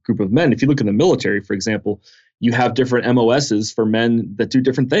any group of men. If you look in the military, for example, you have different MOSs for men that do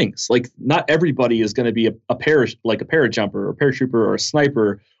different things. Like not everybody is going to be a parajumper or a paratrooper or a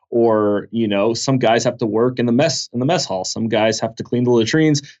sniper, or, some guys have to work in the mess hall. Some guys have to clean the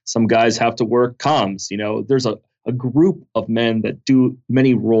latrines. Some guys have to work comms. There's a group of men that do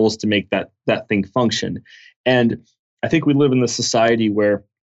many roles to make that thing function. And I think we live in this society where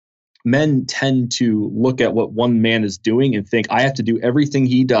men tend to look at what one man is doing and think, I have to do everything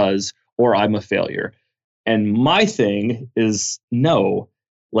he does or I'm a failure. And my thing is, no,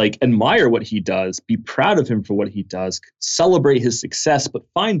 admire what he does, be proud of him for what he does, celebrate his success, but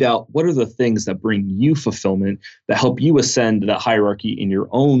find out what are the things that bring you fulfillment, that help you ascend that hierarchy in your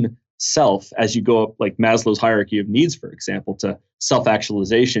own self as you go up, like Maslow's hierarchy of needs, for example, to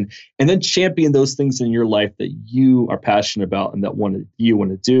self-actualization, and then champion those things in your life that you are passionate about and that you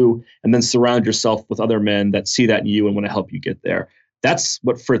want to do, and then surround yourself with other men that see that in you and want to help you get there. That's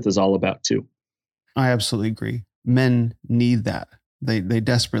what Frith is all about too. I absolutely agree. Men need that. They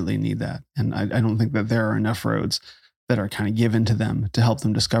desperately need that. And I don't think that there are enough roads that are kind of given to them to help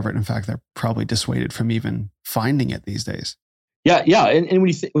them discover it. In fact, they're probably dissuaded from even finding it these days. Yeah. And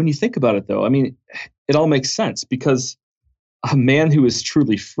when you think about it, though, I mean, it all makes sense, because a man who is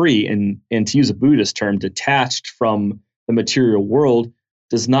truly free and to use a Buddhist term, detached from the material world,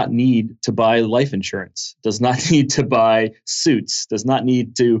 does not need to buy life insurance, does not need to buy suits, does not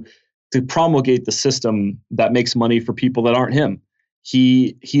need to promulgate the system that makes money for people that aren't him.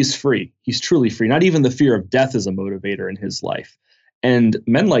 He's free. He's truly free. Not even the fear of death is a motivator in his life. And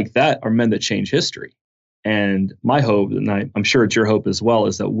men like that are men that change history. And my hope, and I'm sure it's your hope as well,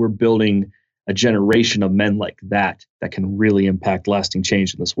 is that we're building a generation of men like that can really impact lasting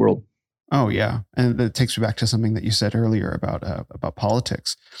change in this world. Oh, yeah. And that takes me back to something that you said earlier about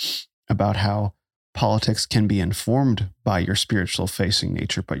politics, about how politics can be informed by your spiritual facing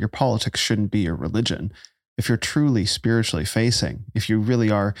nature, but your politics shouldn't be your religion. If you're truly spiritually facing, if you really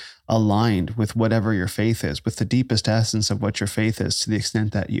are aligned with whatever your faith is, with the deepest essence of what your faith is, to the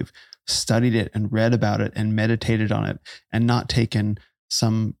extent that you've studied it and read about it and meditated on it, and not taken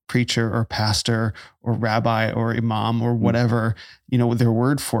some preacher or pastor or rabbi or imam or whatever, their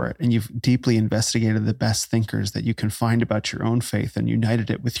word for it, and you've deeply investigated the best thinkers that you can find about your own faith and united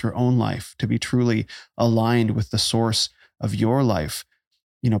it with your own life to be truly aligned with the source of your life,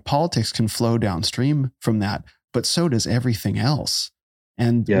 politics can flow downstream from that, but so does everything else.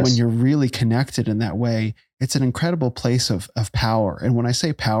 And when you're really connected in that way, it's an incredible place of power. And when I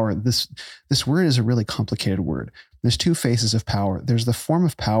say power, this word is a really complicated word. There's two faces of power. There's the form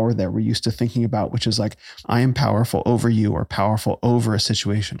of power that we're used to thinking about, which is like, I am powerful over you or powerful over a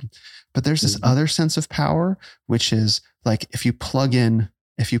situation. But there's this other sense of power, which is like, if you plug in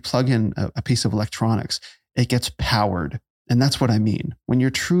a piece of electronics, it gets powered. And that's what I mean. When you're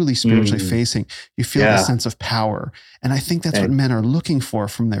truly spiritually facing, you feel a sense of power. And I think that's what men are looking for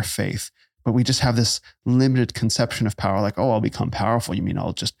from their faith. But we just have this limited conception of power, like, oh, I'll become powerful. You mean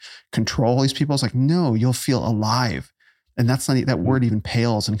I'll just control these people? It's like, no, you'll feel alive. And that's not, that word even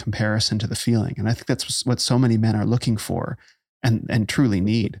pales in comparison to the feeling. And I think that's what so many men are looking for and truly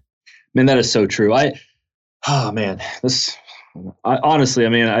need. Man, that is so true. Honestly,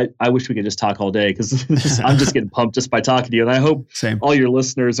 I wish we could just talk all day, because I'm just getting pumped just by talking to you. And I hope all your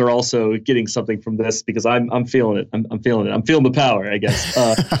listeners are also getting something from this, because I'm feeling it. I'm feeling it. I'm feeling the power, I guess.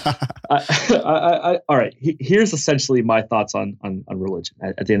 All right. Here's essentially my thoughts on religion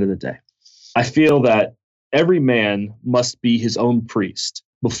at the end of the day. I feel that every man must be his own priest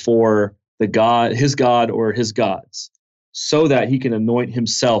before his God or his gods, so that he can anoint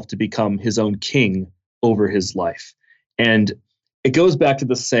himself to become his own king over his life. And it goes back to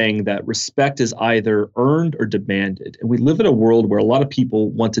the saying that respect is either earned or demanded. And we live in a world where a lot of people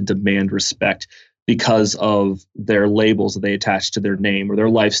want to demand respect because of their labels that they attach to their name or their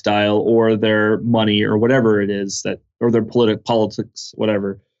lifestyle or their money or whatever it is that, or their politics,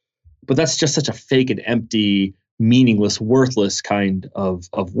 whatever. But that's just such a fake and empty, meaningless, worthless kind of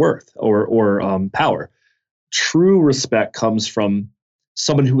worth or power. True respect comes from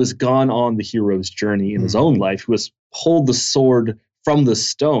someone who has gone on the hero's journey in his own life, who has pulled the sword from the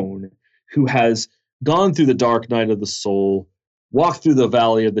stone, who has gone through the dark night of the soul, walked through the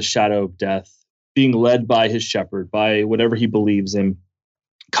valley of the shadow of death, being led by his shepherd, by whatever he believes in,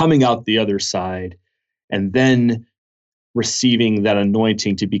 coming out the other side, and then receiving that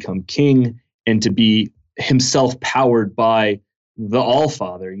anointing to become king and to be himself powered by the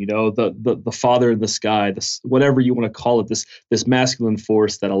All-Father, the Father in the sky, this whatever you want to call it, this masculine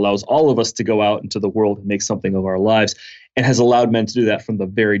force that allows all of us to go out into the world and make something of our lives, and has allowed men to do that from the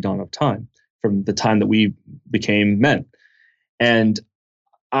very dawn of time, from the time that we became men. And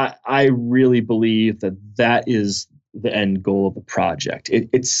I really believe that is the end goal of the project.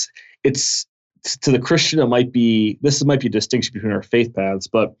 It's to the Christian, might be a distinction between our faith paths,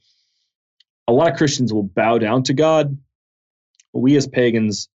 but a lot of Christians will bow down to God. We as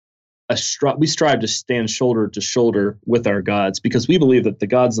pagans, we strive to stand shoulder to shoulder with our gods because we believe that the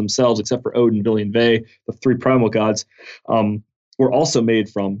gods themselves, except for Odin, Vili, and Ve, the three primal gods, were also made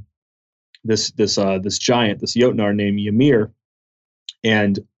from this giant, this Jotnar named Ymir.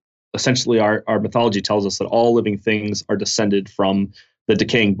 And essentially our mythology tells us that all living things are descended from the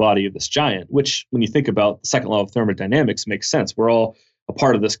decaying body of this giant, which when you think about the second law of thermodynamics makes sense. We're all a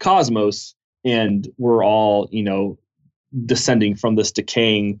part of this cosmos and we're all, descending from this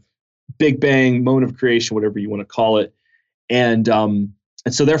decaying Big Bang, moment of creation, whatever you want to call it. And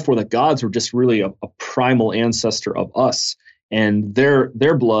so therefore the gods were just really a primal ancestor of us, and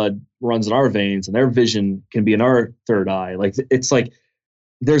their blood runs in our veins and their vision can be in our third eye. It's like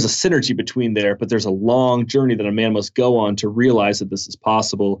there's a synergy between there, but there's a long journey that a man must go on to realize that this is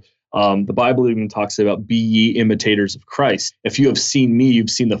possible. The Bible even talks about be ye imitators of Christ. If you have seen me, you've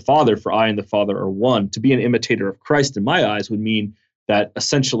seen the Father, for I and the Father are one. To be an imitator of Christ, in my eyes, would mean that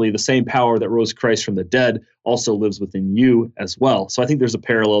essentially the same power that rose Christ from the dead also lives within you as well. So I think there's a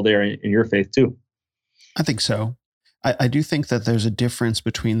parallel there in your faith too. I think so. I do think that there's a difference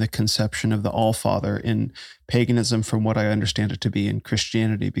between the conception of the All-Father in paganism from what I understand it to be in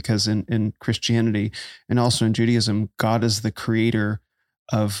Christianity, because in Christianity and also in Judaism, God is the creator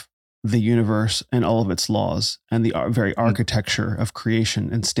of the universe and all of its laws and the very architecture of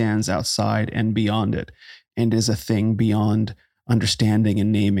creation, and stands outside and beyond it and is a thing beyond understanding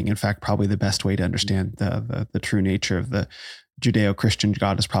and naming. In fact, probably the best way to understand the true nature of the Judeo-Christian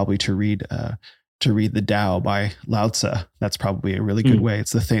God is probably to read the Tao by Lao Tzu. That's probably a really good way.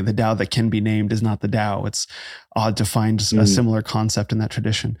 It's the Tao that can be named is not the Tao. It's odd to find a similar concept in that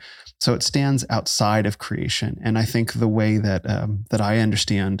tradition. So it stands outside of creation. And I think the way that I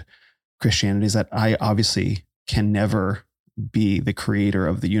understand Christianity is that I obviously can never be the creator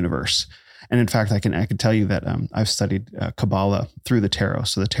of the universe. And in fact, I can tell you that I've studied Kabbalah through the tarot.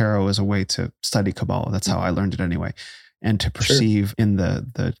 So the tarot is a way to study Kabbalah. That's how I learned it anyway. And to perceive in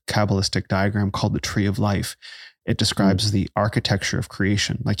the Kabbalistic diagram called the Tree of Life, it describes the architecture of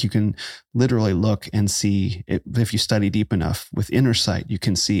creation. Like you can literally look and see it, if you study deep enough with inner sight, you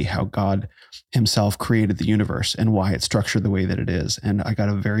can see how God himself created the universe and why it's structured the way that it is. And I got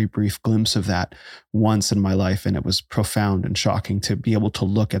a very brief glimpse of that once in my life, and it was profound and shocking to be able to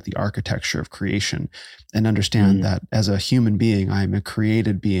look at the architecture of creation and understand that as a human being, I am a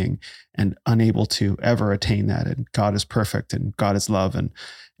created being and unable to ever attain that. And God is perfect and God is love.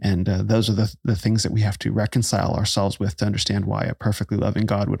 And those are the things that we have to reconcile ourselves with to understand why a perfectly loving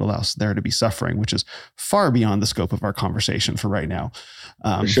God would allow there to be suffering, which is far beyond the scope of our conversation for right now.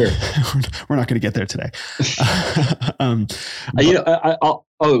 For sure. We're not going to get there today. Go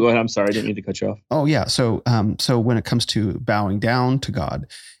ahead. I'm sorry. I didn't mean to cut you off. Oh yeah. So when it comes to bowing down to God,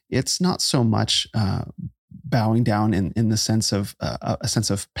 it's not so much bowing down in the sense of a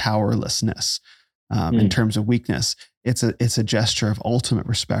sense of powerlessness in terms of weakness. It's a gesture of ultimate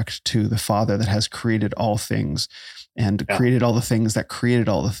respect to the Father that has created all things and created all the things that created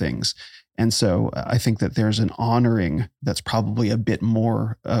all the things. And so I think that there's an honoring that's probably a bit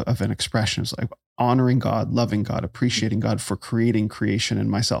more of an expression. It's like honoring God, loving God, appreciating God for creating creation in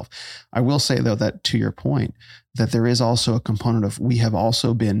myself. I will say, though, that to your point, that there is also a component of we have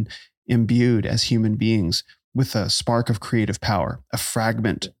also been imbued as human beings with a spark of creative power, a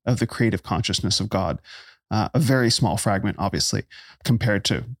fragment of the creative consciousness of God. a very small fragment, obviously, compared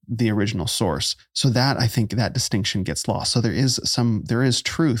to the original source. So that, I think, that distinction gets lost. So there is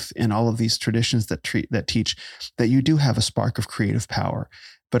truth in all of these traditions that teach that you do have a spark of creative power,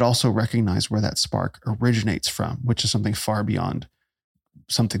 but also recognize where that spark originates from, which is something far beyond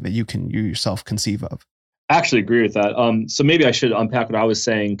something that you yourself conceive of. I actually agree with that. So maybe I should unpack what I was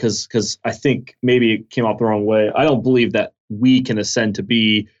saying, because I think maybe it came out the wrong way. I don't believe that we can ascend to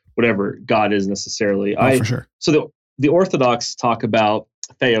be whatever God is necessarily. For sure. So the Orthodox talk about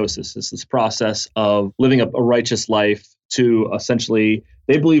theosis, this process of living a righteous life to essentially,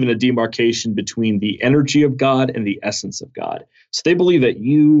 they believe in a demarcation between the energy of God and the essence of God. So they believe that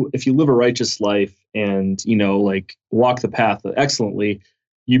if you live a righteous life and, walk the path excellently,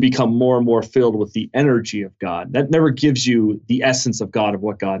 you become more and more filled with the energy of God. That never gives you the essence of God, of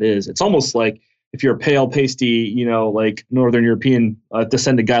what God is. It's almost like if you're a pale, pasty, like Northern European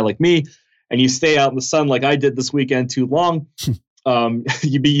descended guy like me, and you stay out in the sun like I did this weekend too long,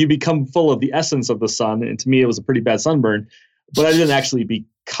 you become full of the essence of the sun. And to me, it was a pretty bad sunburn, but I didn't actually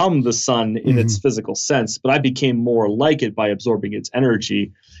become the sun in its physical sense, but I became more like it by absorbing its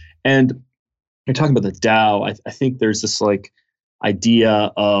energy. And you're talking about the Tao. I think there's this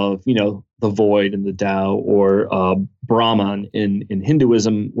idea of, the void in the Tao, or Brahman in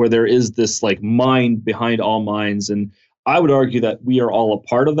Hinduism, where there is this mind behind all minds. And I would argue that we are all a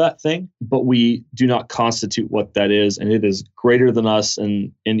part of that thing, but we do not constitute what that is. And it is greater than us.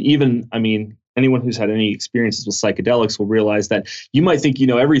 And even, anyone who's had any experiences with psychedelics will realize that you might think you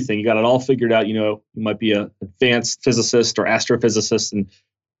know everything. You got it all figured out. You might be an advanced physicist or astrophysicist and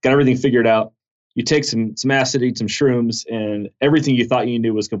got everything figured out. You take some acid, eat some shrooms, and everything you thought you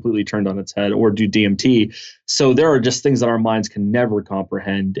knew was completely turned on its head, or do DMT. So there are just things that our minds can never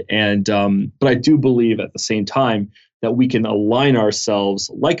comprehend. And but I do believe at the same time that we can align ourselves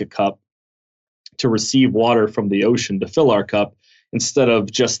like a cup to receive water from the ocean to fill our cup, instead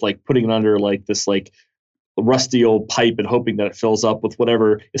of just putting it under this rusty old pipe and hoping that it fills up with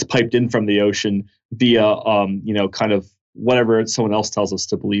whatever is piped in from the ocean via kind of whatever someone else tells us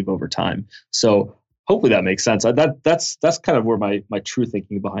to believe over time. So hopefully that makes sense. That's kind of where my true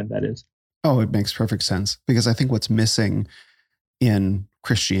thinking behind that is. Oh, it makes perfect sense, because I think what's missing in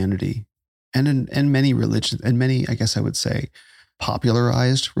Christianity and in many religions, and many, I guess I would say,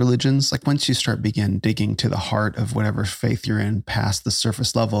 popularized religions, once you start digging to the heart of whatever faith you're in, past the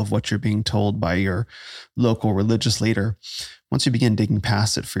surface level of what you're being told by your local religious leader, once you begin digging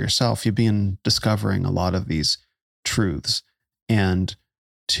past it for yourself, you begin discovering a lot of these truths. And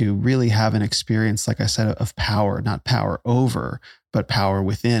to really have an experience, like I said, of power, not power over, but power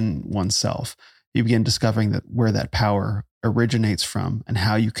within oneself, you begin discovering that where that power originates from and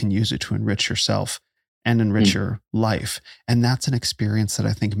how you can use it to enrich yourself and enrich your life. And that's an experience that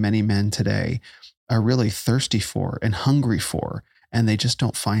I think many men today are really thirsty for and hungry for, and they just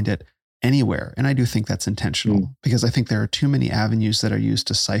don't find it anywhere. And I do think that's intentional, because I think there are too many avenues that are used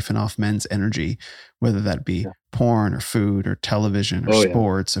to siphon off men's energy, whether that be porn or food or television or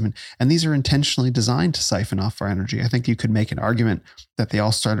sports. And these are intentionally designed to siphon off our energy. I think you could make an argument that they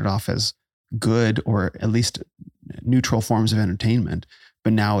all started off as good, or at least neutral forms of entertainment,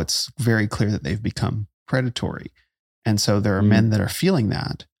 but now it's very clear that they've become predatory. And so there are men that are feeling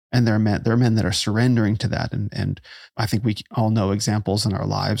that, and there are men that are surrendering to that. And I think we all know examples in our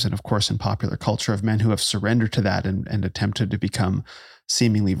lives, and of course in popular culture, of men who have surrendered to that and attempted to become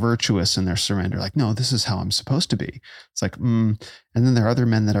seemingly virtuous in their surrender. No, this is how I'm supposed to be. It's and then there are other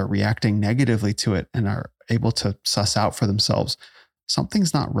men that are reacting negatively to it and are able to suss out for themselves,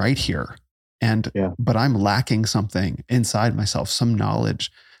 something's not right here. But I'm lacking something inside myself, some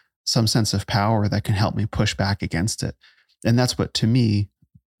knowledge, some sense of power that can help me push back against it. And that's what, to me,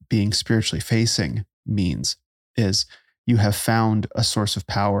 being spiritually facing means, is you have found a source of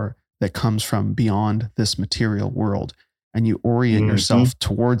power that comes from beyond this material world, and you orient yourself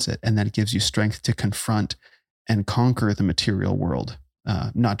towards it. And that gives you strength to confront and conquer the material world,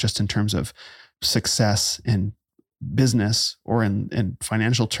 not just in terms of success in business or in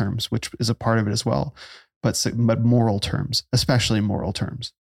financial terms, which is a part of it as well, but moral terms, especially moral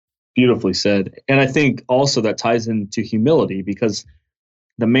terms. Beautifully said. And I think also that ties into humility, because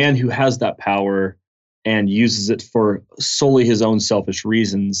the man who has that power and uses it for solely his own selfish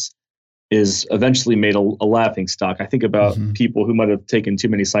reasons is eventually made a laughing stock. I think about people who might have taken too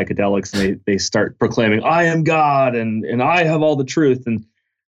many psychedelics, and they start proclaiming, I am God and I have all the truth. And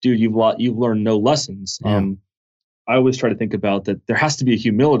dude, you've learned no lessons. Yeah. I always try to think about that there has to be a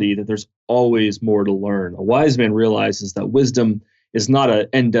humility, that there's always more to learn. A wise man realizes that wisdom is not an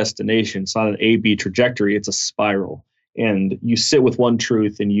end destination. It's not an A-B trajectory. It's a spiral. And you sit with one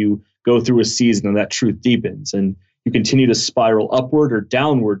truth and you go through a season and that truth deepens, and you continue to spiral upward or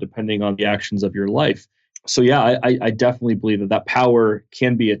downward depending on the actions of your life. So yeah, I definitely believe that that power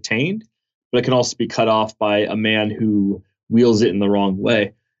can be attained, but it can also be cut off by a man who wields it in the wrong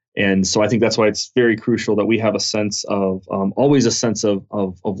way. And so I think that's why it's very crucial that we have a sense of, always a sense of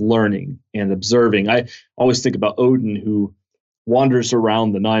learning and observing. I always think about Odin, who wanders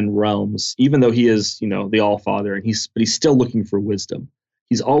around the 9 realms, even though he is, the All-Father, but he's still looking for wisdom.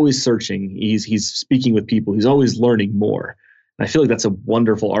 He's always searching. He's speaking with people. He's always learning more. And I feel like that's a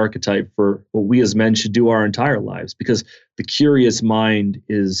wonderful archetype for what we as men should do our entire lives, because the curious mind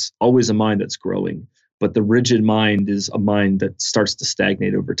is always a mind that's growing. But the rigid mind is a mind that starts to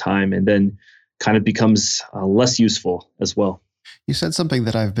stagnate over time and then kind of becomes less useful as well. You said something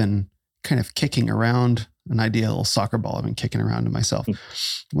that I've been kind of kicking around, an idea, a little soccer ball I've been kicking around to myself.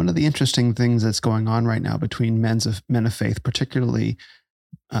 One of the interesting things that's going on right now between men of faith, particularly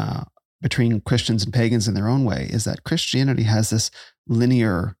between Christians and pagans in their own way, is that Christianity has this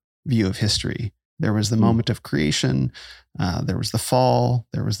linear view of history. There was the moment of creation, there was the fall,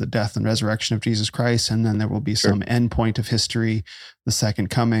 there was the death and resurrection of Jesus Christ, and then there will be some end point of history, the second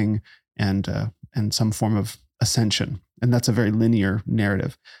coming, and some form of ascension. And that's a very linear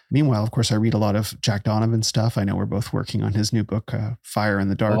narrative. Meanwhile, of course, I read a lot of Jack Donovan stuff. I know we're both working on his new book, Fire in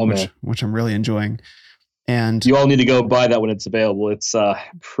the Dark, which I'm really enjoying. And you all need to go buy that when it's available. It's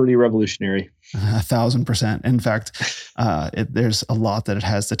pretty revolutionary. 1,000%. In fact, there's a lot that it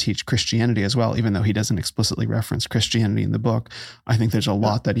has to teach Christianity as well, even though he doesn't explicitly reference Christianity in the book. I think there's a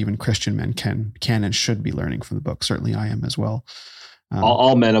lot that even Christian men can and should be learning from the book. Certainly I am as well.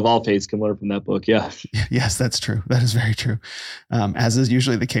 All men of all faiths can learn from that book. Yeah. Yes, that's true. That is very true. As is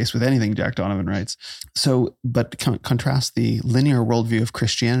usually the case with anything Jack Donovan writes. So, but contrast the linear worldview of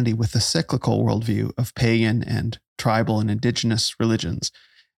Christianity with the cyclical worldview of pagan and tribal and indigenous religions.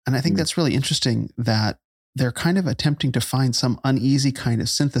 And I think that's really interesting that they're kind of attempting to find some uneasy kind of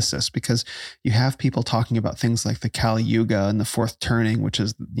synthesis, because you have people talking about things like the Kali Yuga and the fourth turning, which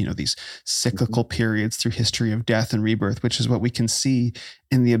is, these cyclical periods through history of death and rebirth, which is what we can see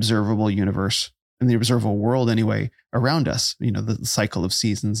in the observable universe, in the observable world anyway, around us, the cycle of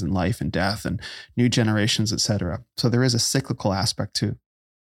seasons and life and death and new generations, etc. So there is a cyclical aspect to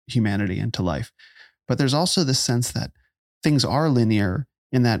humanity and to life. But there's also this sense that things are linear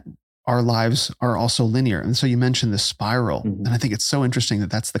in that our lives are also linear. And so you mentioned the spiral. And I think it's so interesting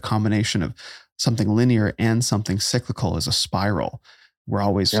that that's the combination of something linear and something cyclical is a spiral. We're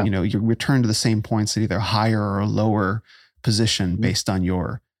always, you return to the same points at either higher or lower position based on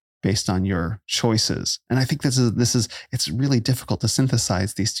your choices. And I think it's really difficult to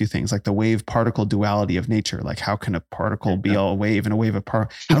synthesize these two things, like the wave particle duality of nature. Like, how can a particle be a wave and a wave of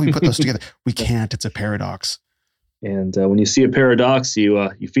particle? How do we put those together? We can't. It's a paradox. And when you see a paradox, you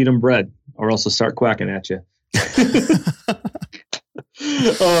feed them bread, or else they'll start quacking at you.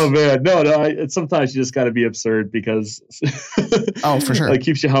 Oh man, no. Sometimes you just got to be absurd because for sure, it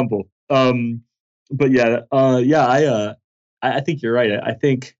keeps you humble. But I think you're right. I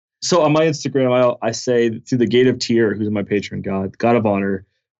think so. On my Instagram, I say, through the gate of Tyr, who's my patron god, god of honor,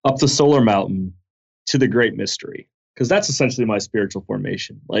 up the solar mountain to the great mystery. Because that's essentially my spiritual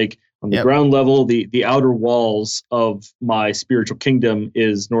formation. Like, on the ground level, the outer walls of my spiritual kingdom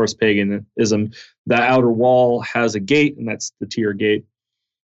is Norse paganism. That outer wall has a gate, and that's the Tyr gate.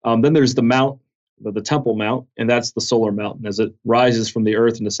 Then there's the mount, the temple mount, and that's the solar mountain as it rises from the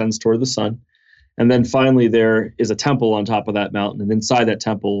earth and ascends toward the sun. And then finally, there is a temple on top of that mountain, and inside that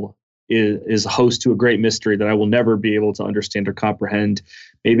temple is a host to a great mystery that I will never be able to understand or comprehend,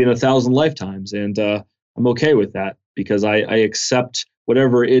 maybe in 1,000 lifetimes. And I'm okay with that, because I accept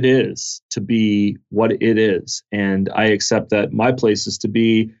whatever it is to be what it is. And I accept that my place is to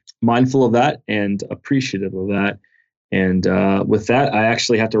be mindful of that and appreciative of that. And with that, I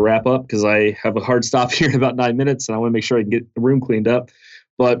actually have to wrap up because I have a hard stop here in about 9 minutes, and I want to make sure I can get the room cleaned up.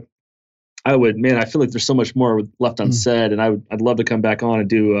 But I feel like there's so much more left unsaid, and I'd love to come back on and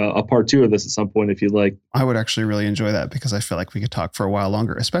do a part 2 of this at some point if you'd like. I would actually really enjoy that, because I feel like we could talk for a while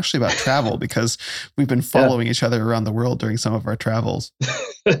longer, especially about travel, because we've been following each other around the world during some of our travels.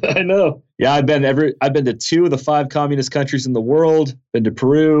 I know. Yeah, I've been to 2 of the 5 communist countries in the world. Been to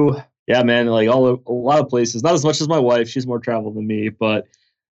Peru. Yeah, man, like a lot of places. Not as much as my wife; she's more traveled than me, but.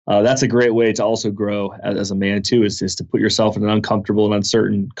 That's a great way to also grow as a man too, is to put yourself in an uncomfortable and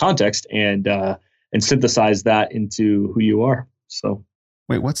uncertain context and synthesize that into who you are. So,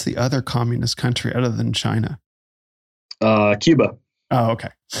 wait, what's the other communist country other than China? Cuba. Oh, okay.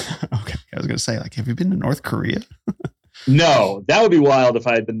 Okay. I was going to say, like, have you been to North Korea? No, that would be wild if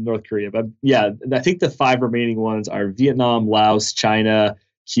I had been to North Korea. But yeah, I think the 5 remaining ones are Vietnam, Laos, China,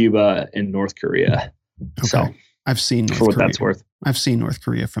 Cuba, and North Korea. Okay. So I've seen North for what Korea. that's worth. I've seen North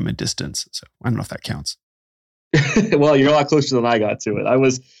Korea from a distance, so I don't know if that counts. Well, you're a lot closer than I got to it. I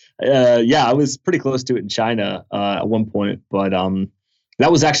was pretty close to it in China at one point, but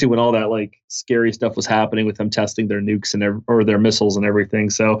that was actually when all that like scary stuff was happening with them testing their nukes and or their missiles and everything.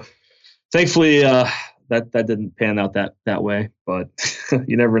 So thankfully, that didn't pan out that way. But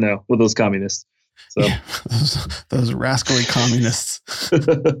you never know with those communists. So yeah, those rascally communists.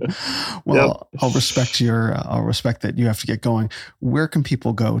 Well, yep. I'll respect that you have to get going. Where can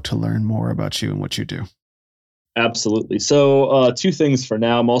people go to learn more about you and what you do? Absolutely. So 2 things for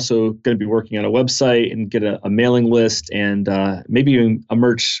now. I'm also going to be working on a website and get a mailing list and maybe even a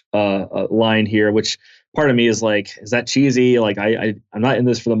merch line here, which part of me is like, is that cheesy? Like I'm not in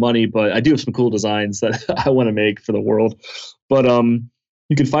this for the money, but I do have some cool designs that I want to make for the world. But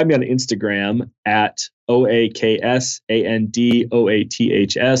you can find me on Instagram at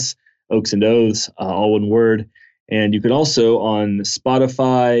OAKSANDOATHS, Oaks and Oaths, all one word. And you can also on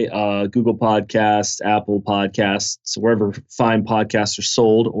Spotify, Google Podcasts, Apple Podcasts, wherever fine podcasts are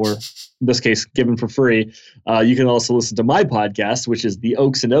sold, or in this case, given for free. You can also listen to my podcast, which is the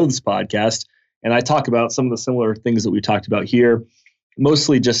Oaks and Oaths podcast. And I talk about some of the similar things that we talked about here,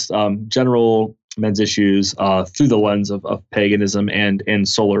 mostly just general men's issues through the lens of paganism and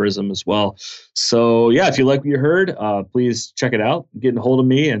solarism as well. So yeah, if you like what you heard, please check it out, get a hold of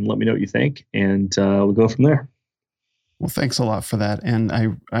me and let me know what you think. And we'll go from there. Well, thanks a lot for that. And I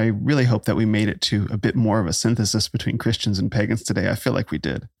really hope that we made it to a bit more of a synthesis between Christians and pagans today. I feel like we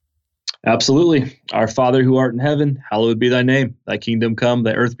did. Absolutely. Our Father who art in heaven, hallowed be thy name. Thy kingdom come,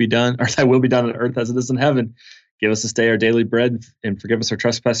 thy earth be done, or thy will be done on earth as it is in heaven. Give us this day our daily bread and forgive us our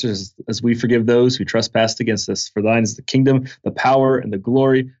trespasses as we forgive those who trespass against us. For thine is the kingdom, the power, and the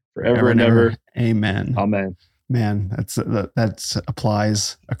glory forever and ever. Amen. Amen. Man, that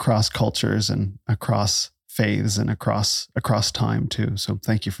applies across cultures and across faiths and across time too. So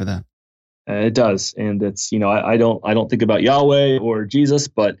thank you for that. It does. And it's, I don't think about Yahweh or Jesus,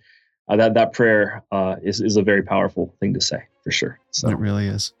 but that prayer is a very powerful thing to say for sure. So it really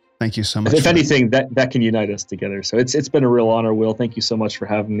is. Thank you so much. If anything, that can unite us together. So it's been a real honor, Will. Thank you so much for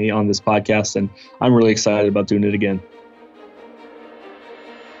having me on this podcast. And I'm really excited about doing it again.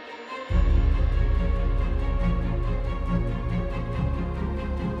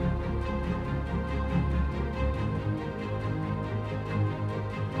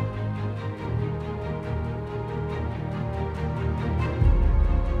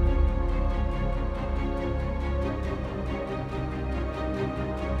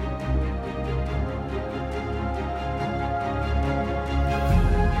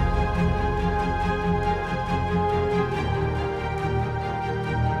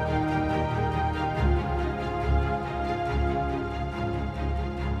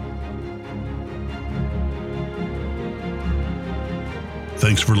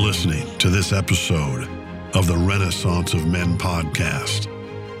 Thanks for listening to this episode of the Renaissance of Men podcast.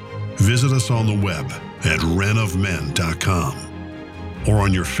 Visit us on the web at renofmen.com or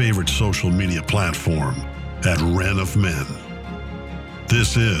on your favorite social media platform at Ren of Men.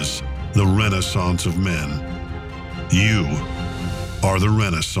 This is the Renaissance of Men. You are the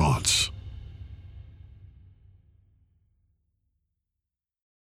Renaissance.